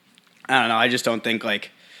 I don't know. I just don't think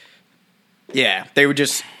like. Yeah, they would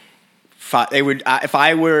just. They would if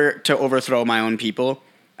I were to overthrow my own people,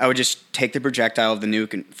 I would just take the projectile of the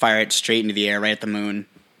nuke and fire it straight into the air, right at the moon.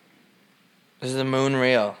 Is the moon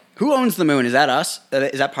real? Who owns the moon? Is that us?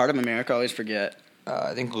 Is that part of America? I always forget.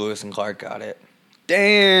 I think Lewis and Clark got it.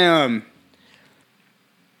 Damn.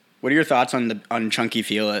 What are your thoughts on Chunky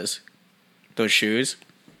Fila's? Those shoes?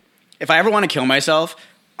 If I ever want to kill myself,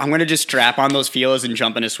 I'm going to just strap on those Fila's and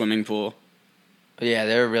jump in a swimming pool. Yeah,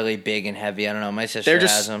 they're really big and heavy. I don't know. My sister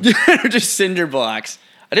has them. They're just cinder blocks.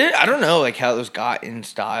 I don't know like how those got in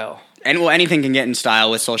style. And well, anything can get in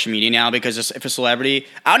style with social media now because if a celebrity,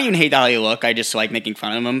 I don't even hate how they look. I just like making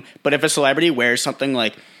fun of them. But if a celebrity wears something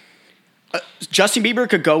like Justin Bieber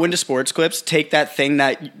could go into sports clips, take that thing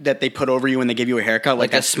that they put over you when they give you a haircut,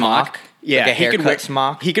 like that smock. Yeah, like a haircut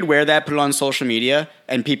smock. He could wear that, put it on social media,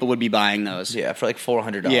 and people would be buying those. Yeah, for like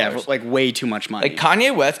 $400. Yeah, for like way too much money. Like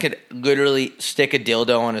Kanye West could literally stick a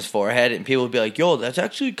dildo on his forehead, and people would be like, "Yo, that's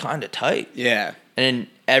actually kind of tight." Yeah, and then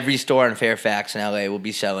every store in Fairfax in LA will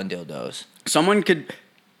be selling dildos. Someone could,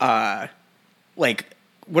 like,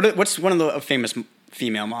 what's one of the famous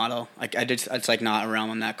female model? Like, it's like not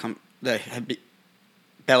around on that.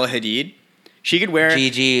 Bella Hadid. She could wear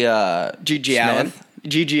Gigi Allen.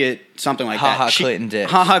 Gigi something like Ha-ha that. Clinton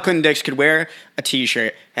Dix. Ha-ha Clinton Dix could wear a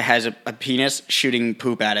T-shirt that has a penis shooting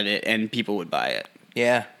poop out of it, and people would buy it.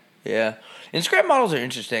 Yeah. Instagram models are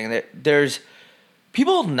interesting. There's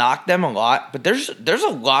people knock them a lot, but there's a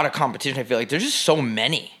lot of competition. I feel like there's just so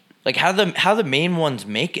many. Like how the main ones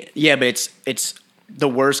make it. Yeah, but it's the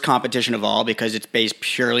worst competition of all because it's based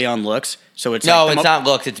purely on looks. So it's it's not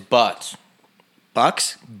looks. It's butts.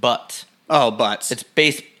 Bucks? Butts. Oh, butts. It's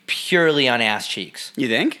based purely on ass cheeks. You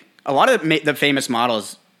think? A lot of the famous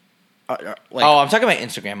models. I'm talking about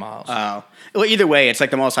Instagram models. Oh, well, either way, it's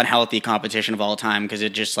like the most unhealthy competition of all time because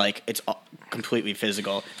it just like it's completely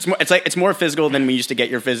physical. It's more physical than we used to get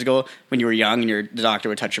your physical when you were young and the doctor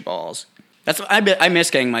would touch your balls. That's what I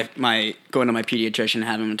miss getting my going to my pediatrician and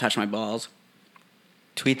having him touch my balls.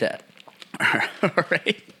 Tweet that. All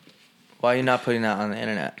right. Why are you not putting that on the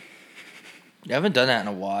internet? You haven't done that in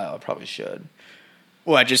a while. I probably should.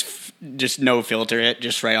 Well, just no filter it,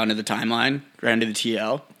 just right onto the timeline, right onto the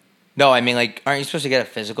TL. No, I mean, like, aren't you supposed to get a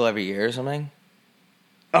physical every year or something?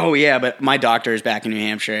 Oh yeah, but my doctor is back in New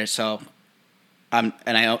Hampshire, so and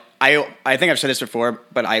I think I've said this before,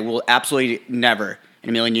 but I will absolutely never in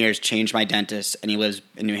a million years change my dentist, and he lives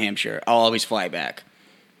in New Hampshire. I'll always fly back.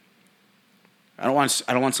 I don't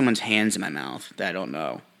want someone's hands in my mouth that I don't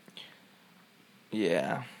know.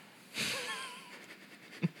 Yeah.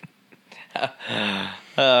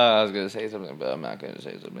 I was gonna say something, but I'm not gonna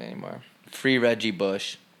say something anymore. Free Reggie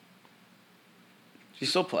Bush. Does he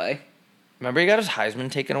still play? Remember he got his Heisman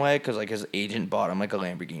taken away because like his agent bought him like a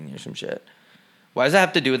Lamborghini or some shit. Why does that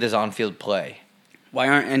have to do with his on-field play? Why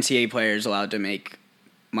aren't NCAA players allowed to make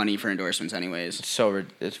money for endorsements anyways?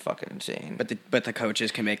 It's fucking insane. But the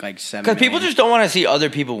coaches can make like $7 because people million. just don't want to see other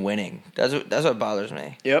people winning. That's what bothers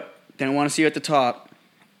me. Yep, they don't want to see you at the top.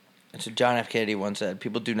 It's what John F. Kennedy once said.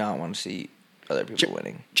 People do not want to see other people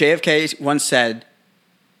winning. JFK once said,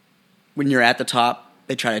 when you're at the top,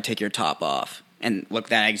 they try to take your top off. And look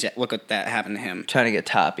what that happened to him. Trying to get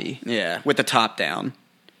toppy. Yeah, with the top down.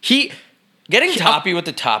 Getting toppy with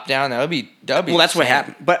the top down, that would be well, that's what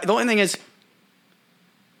happened. But the only thing is,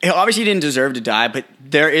 obviously he didn't deserve to die, but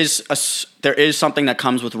there is something that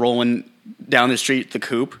comes with rolling down the street, the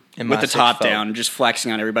coupe, with the top down, just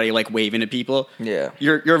flexing on everybody, like waving at people. Yeah.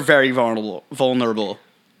 You're very vulnerable.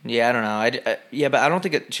 Yeah, I don't know. But I don't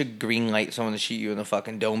think it should green light someone to shoot you in the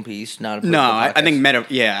fucking dome piece. Not a no. I think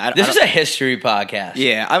this is a history podcast.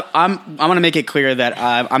 Yeah, I'm gonna make it clear that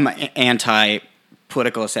I'm anti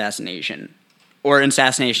political assassination or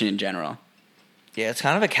assassination in general. Yeah, it's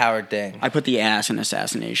kind of a coward thing. I put the ass in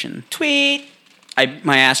assassination. Tweet.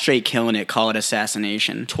 My ass straight killing it. Call it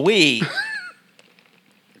assassination. Tweet.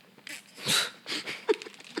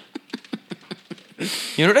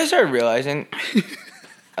 You know what I started realizing?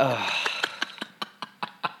 Oh,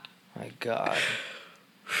 my God.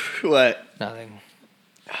 What? Nothing.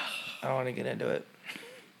 I don't want to get into it.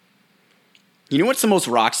 You know what's the most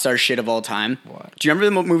rock star shit of all time? What? Do you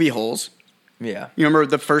remember the movie Holes? Yeah. You remember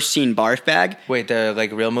the first scene, Barf Bag? Wait, the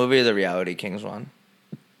like real movie or the Reality Kings one?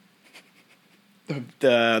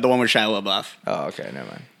 The one with Shia LaBeouf. Oh, okay, never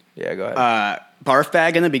mind. Yeah, go ahead. Barf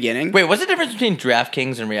Bag in the beginning. Wait, what's the difference between Draft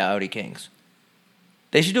Kings and Reality Kings?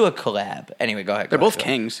 They should do a collab. Anyway, go ahead. They're both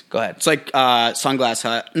kings. Go ahead. It's like Sunglass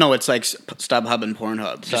Hut. No, it's like StubHub and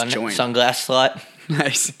Pornhub. Just join. Sunglass slut.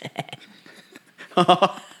 Nice.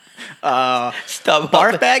 StubHub.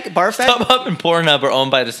 Barf Bag? StubHub and Pornhub are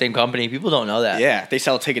owned by the same company. People don't know that. Yeah, they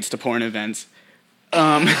sell tickets to porn events.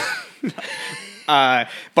 Barf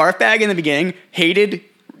Bag in the beginning hated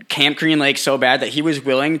Camp Green Lake so bad that he was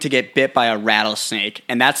willing to get bit by a rattlesnake.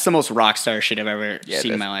 And that's the most rock star shit I've ever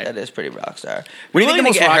seen in my life. That is pretty rock star. What do you think the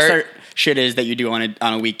most rock star shit is that you do on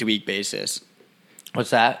a week-to-week basis? What's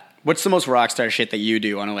that? What's the most rock star shit that you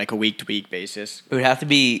do on a week-to-week basis? It would have to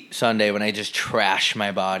be Sunday when I just trash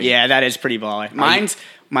my body. Yeah, that is pretty baller.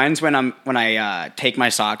 Mine's when I take my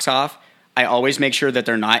socks off. I always make sure that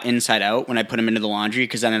they're not inside out when I put them into the laundry,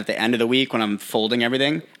 because then at the end of the week when I'm folding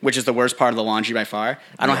everything, which is the worst part of the laundry by far,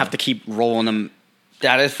 I don't have to keep rolling them.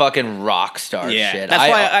 That is fucking rock star shit.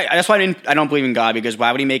 That's why I don't believe in God, because why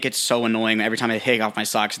would he make it so annoying every time I take off my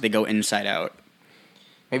socks they go inside out?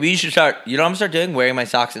 Maybe you should start. You know what I'm start doing? Wearing my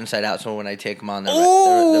socks inside out, so when I take them on, they're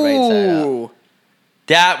the right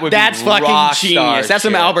side out. That's fucking rock genius. That's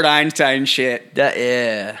some shit. Albert Einstein shit.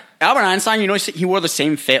 Yeah. Albert Einstein, you know, he wore the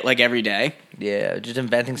same fit like every day. Yeah, just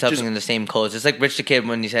inventing something in the same clothes. It's like Rich the Kid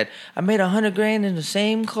when he said, "I made $100,000 in the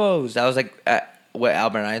same clothes." That was like what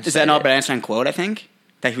Albert Einstein. Is that an Albert Einstein quote? I think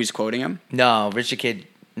that he was quoting him. No, Rich the Kid.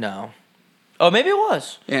 No. Oh, maybe it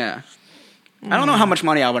was. Yeah. I don't know how much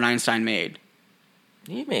money Albert Einstein made.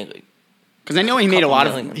 He made like. Because I know he made a lot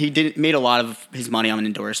million. of made a lot of his money on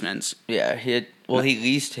endorsements. Yeah, he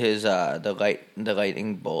leased his the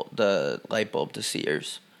light bulb to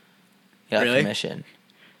Sears. He got commission.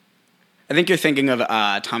 I think you're thinking of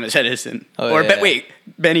Thomas Edison. Oh, yeah. Wait,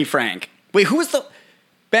 Benny Frank. Wait, who was the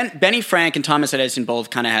Benny Frank and Thomas Edison both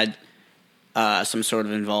kind of had some sort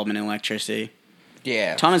of involvement in electricity.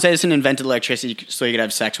 Yeah. Thomas Edison invented electricity so he could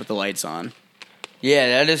have sex with the lights on. Yeah,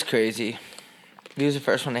 that is crazy. He was the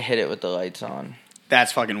first one to hit it with the lights on.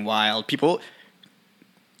 That's fucking wild. People,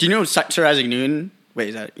 do you know Sir Isaac Newton? Wait,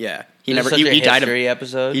 is that He he died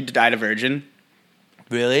episode. He died a virgin.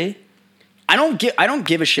 Really? I don't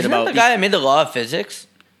give a shit Isn't about that the guy that made the law of physics.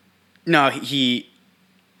 No,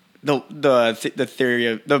 the theory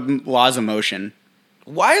of the laws of motion.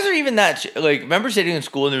 Why is there even that? Remember sitting in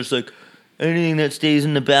school and there's like anything that stays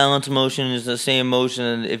in the balance motion is the same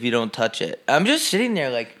motion if you don't touch it. I'm just sitting there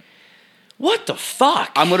like, what the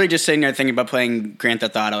fuck? I'm literally just sitting there thinking about playing Grand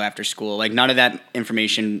Theft Auto after school. Like none of that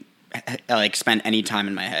information spent any time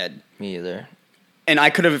in my head. Me either. And I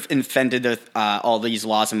could have invented all these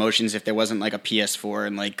laws of motions if there wasn't like a PS4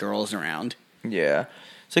 and like girls around. Yeah.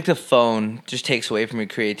 It's like the phone just takes away from your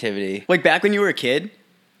creativity. Like back when you were a kid,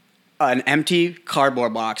 an empty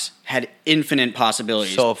cardboard box had infinite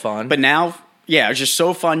possibilities. So fun. But now, yeah, it was just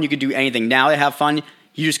so fun. You could do anything. Now to have fun,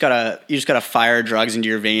 you just gotta fire drugs into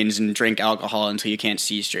your veins and drink alcohol until you can't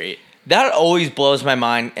see straight. That always blows my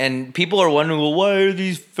mind. And people are wondering, well, why are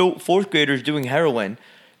these fourth graders doing heroin?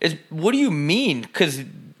 What do you mean? Because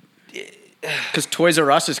Toys R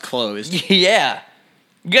Us is closed. Yeah.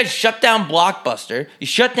 You guys shut down Blockbuster. You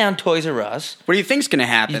shut down Toys R Us. What do you think's gonna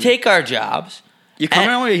happen? You take our jobs. You come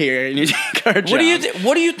over here and you take our jobs.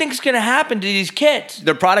 What do you think's gonna happen to these kids?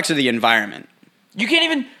 They're products of the environment. You can't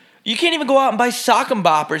even go out and buy sock and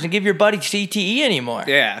boppers and give your buddy CTE anymore.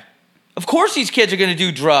 Yeah. Of course these kids are gonna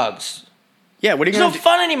do drugs. Yeah, what are you There's gonna no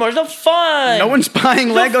fun anymore. There's no fun. No one's buying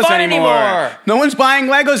There's Legos no fun anymore. No one's buying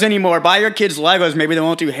Legos anymore. Buy your kids Legos. Maybe they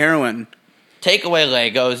won't do heroin. Take away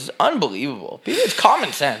Legos. Unbelievable. It's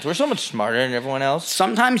common sense. We're so much smarter than everyone else.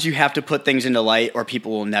 Sometimes you have to put things into light or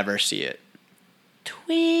people will never see it.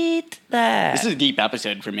 Tweet that. This is a deep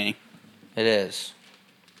episode for me. It is.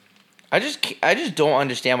 I just don't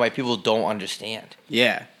understand why people don't understand.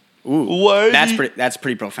 Yeah. Ooh. That's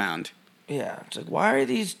pretty profound. Yeah. It's like why are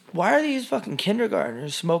these fucking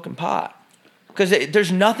kindergartners smoking pot? Because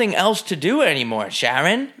there's nothing else to do anymore,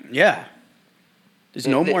 Sharon. Yeah. There's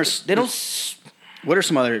no more. They don't. What were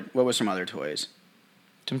some other toys?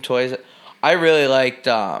 Some toys. I really liked.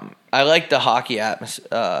 I liked the hockey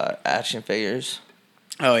action figures.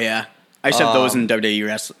 Oh yeah, I used to have those in WWE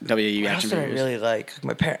WWE What else action did I figures. really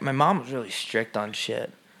like? My mom was really strict on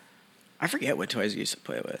shit. I forget what toys I used to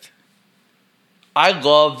play with. I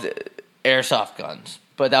loved airsoft guns,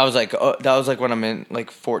 but that was like when I'm in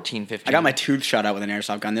like 14, 15. I got my tooth shot out with an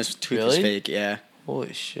airsoft gun. This tooth is Really? fake. Yeah,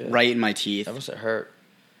 Holy shit! right in my teeth. That must have hurt.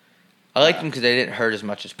 I liked them because they didn't hurt as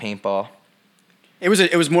much as paintball. It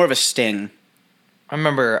was more of a sting. I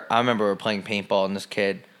remember we were playing paintball and this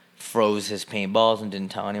kid froze his paintballs and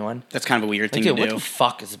didn't tell anyone. That's kind of a weird Like, thing dude, to what do. the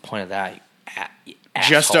fuck is the point of that? You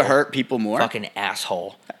Just to asshole. hurt people more. Fucking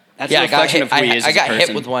asshole. That's Yeah, a I got reflection hit. of who he is I as a got hit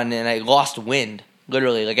person. with one and I lost wind.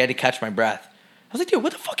 Literally, like I had to catch my breath. I was like, dude,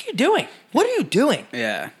 what the fuck are you doing? What are you doing?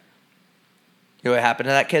 Yeah. You know what happened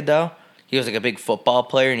to that kid though? He was like a big football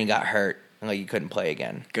player and he got hurt and like he couldn't play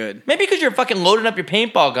again. Good. Maybe because you're fucking loading up your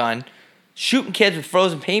paintball gun, shooting kids with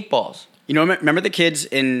frozen paintballs. You know, remember the kids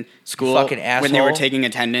in school Fucking when they were asshole. taking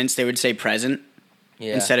attendance, they would say present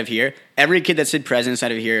Yeah. instead of here. Every kid that said present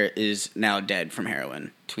instead of here is now dead from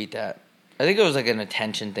heroin. Tweet that. I think it was like an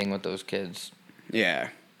attention thing with those kids. Yeah.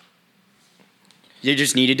 You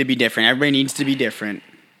just needed to be different. Everybody needs to be different,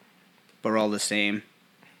 but we're all the same.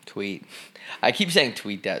 Tweet. I keep saying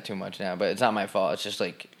tweet that too much now, but it's not my fault. It's just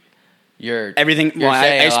like you're Everything. you're Well,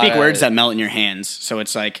 saying I a speak lot words of- that melt in your hands, so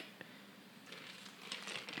it's like.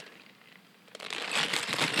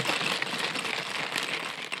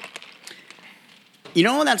 You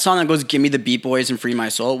know that song that goes "Give me the Beat Boys and Free My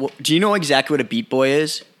Soul"? Do you know exactly what a Beat Boy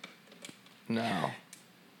is? No.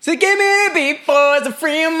 So give me the Beat Boys and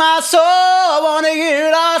free my soul. I wanna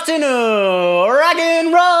get lost in a rock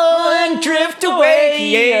and roll and drift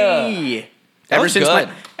away. That was good.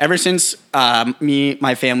 Ever since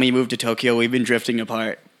my family moved to Tokyo, we've been drifting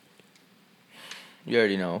apart. You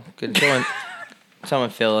already know. Could someone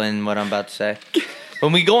fill in what I'm about to say?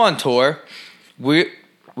 When we go on tour, we're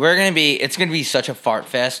gonna be. It's gonna be such a fart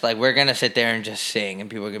fest. Like we're gonna sit there and just sing, and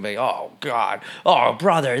people are gonna be like, "Oh God, oh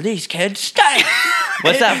brother, these kids stink."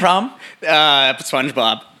 What's that from?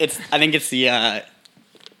 SpongeBob. I think it's the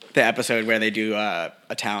episode where they do a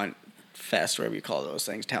talent fest, where we call those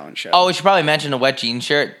things talent show. Oh, we should probably mention the wet jean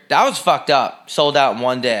shirt. That was fucked up. Sold out in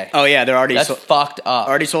one day. Oh yeah, they're already That's fucked up.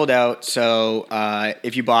 already sold out. So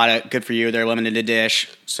if you bought it, good for you. They're limited edition,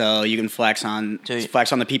 so you can flex on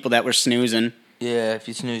the people that were snoozing. Yeah, if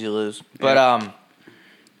you snooze, you lose. But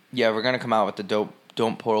yeah, we're gonna come out with the dope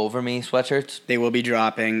 "Don't Pour Over Me" sweatshirts. They will be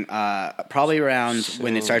dropping probably around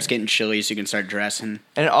when it So- starts getting chilly, so you can start dressing.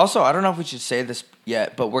 And also, I don't know if we should say this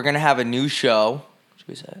yet, but we're gonna have a new show. Should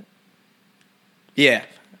we say it? Yeah,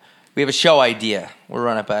 We have a show idea. We'll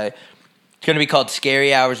run it by. It's gonna be called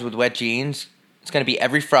 "Scary Hours with Wet Jeans." It's gonna be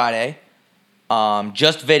every Friday.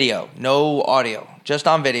 Just video, no audio, just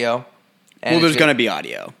on video. And well, there's it's gonna be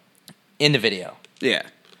audio. in the video, Yeah,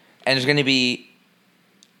 and there's gonna be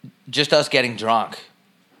just us getting drunk,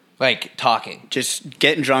 like talking. just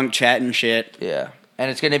getting drunk, chatting shit. Yeah, and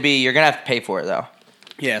it's gonna be. You're gonna have to pay for it though.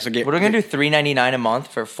 Yeah, so What are we gonna do? $3.99 a month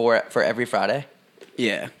for every Friday.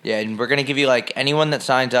 Yeah, Yeah, and we're gonna give you like anyone that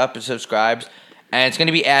signs up and subscribes, and it's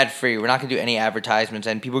gonna be ad free. We're not gonna do any advertisements,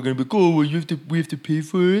 and people are gonna be like, "Oh, well, we have to pay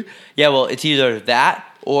for it." Yeah, well, it's either that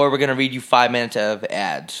or we're gonna read you 5 minutes of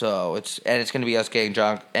ads. So it's gonna be us getting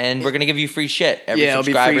drunk, and we're gonna give you free shit. Every yeah, it'll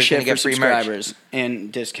be free subscriber's shit gonna for get free merch. subscribers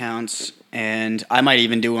and discounts, and I might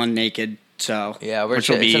even do one naked. So Yeah, which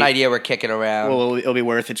will it's be an idea we're kicking around. well, it'll be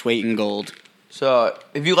worth its weight in gold. So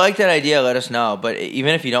if you like that idea, let us know. But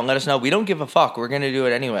even if you don't let us know, we don't give a fuck. We're gonna do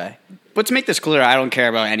it anyway. But to make this clear, I don't care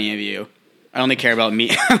about any of you. I only care about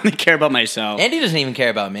me. I only care about myself. Andy doesn't even care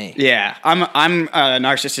about me. Yeah, I'm a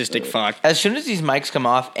narcissistic fuck. As soon as these mics come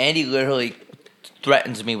off, Andy literally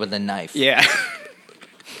threatens me with a knife. Yeah.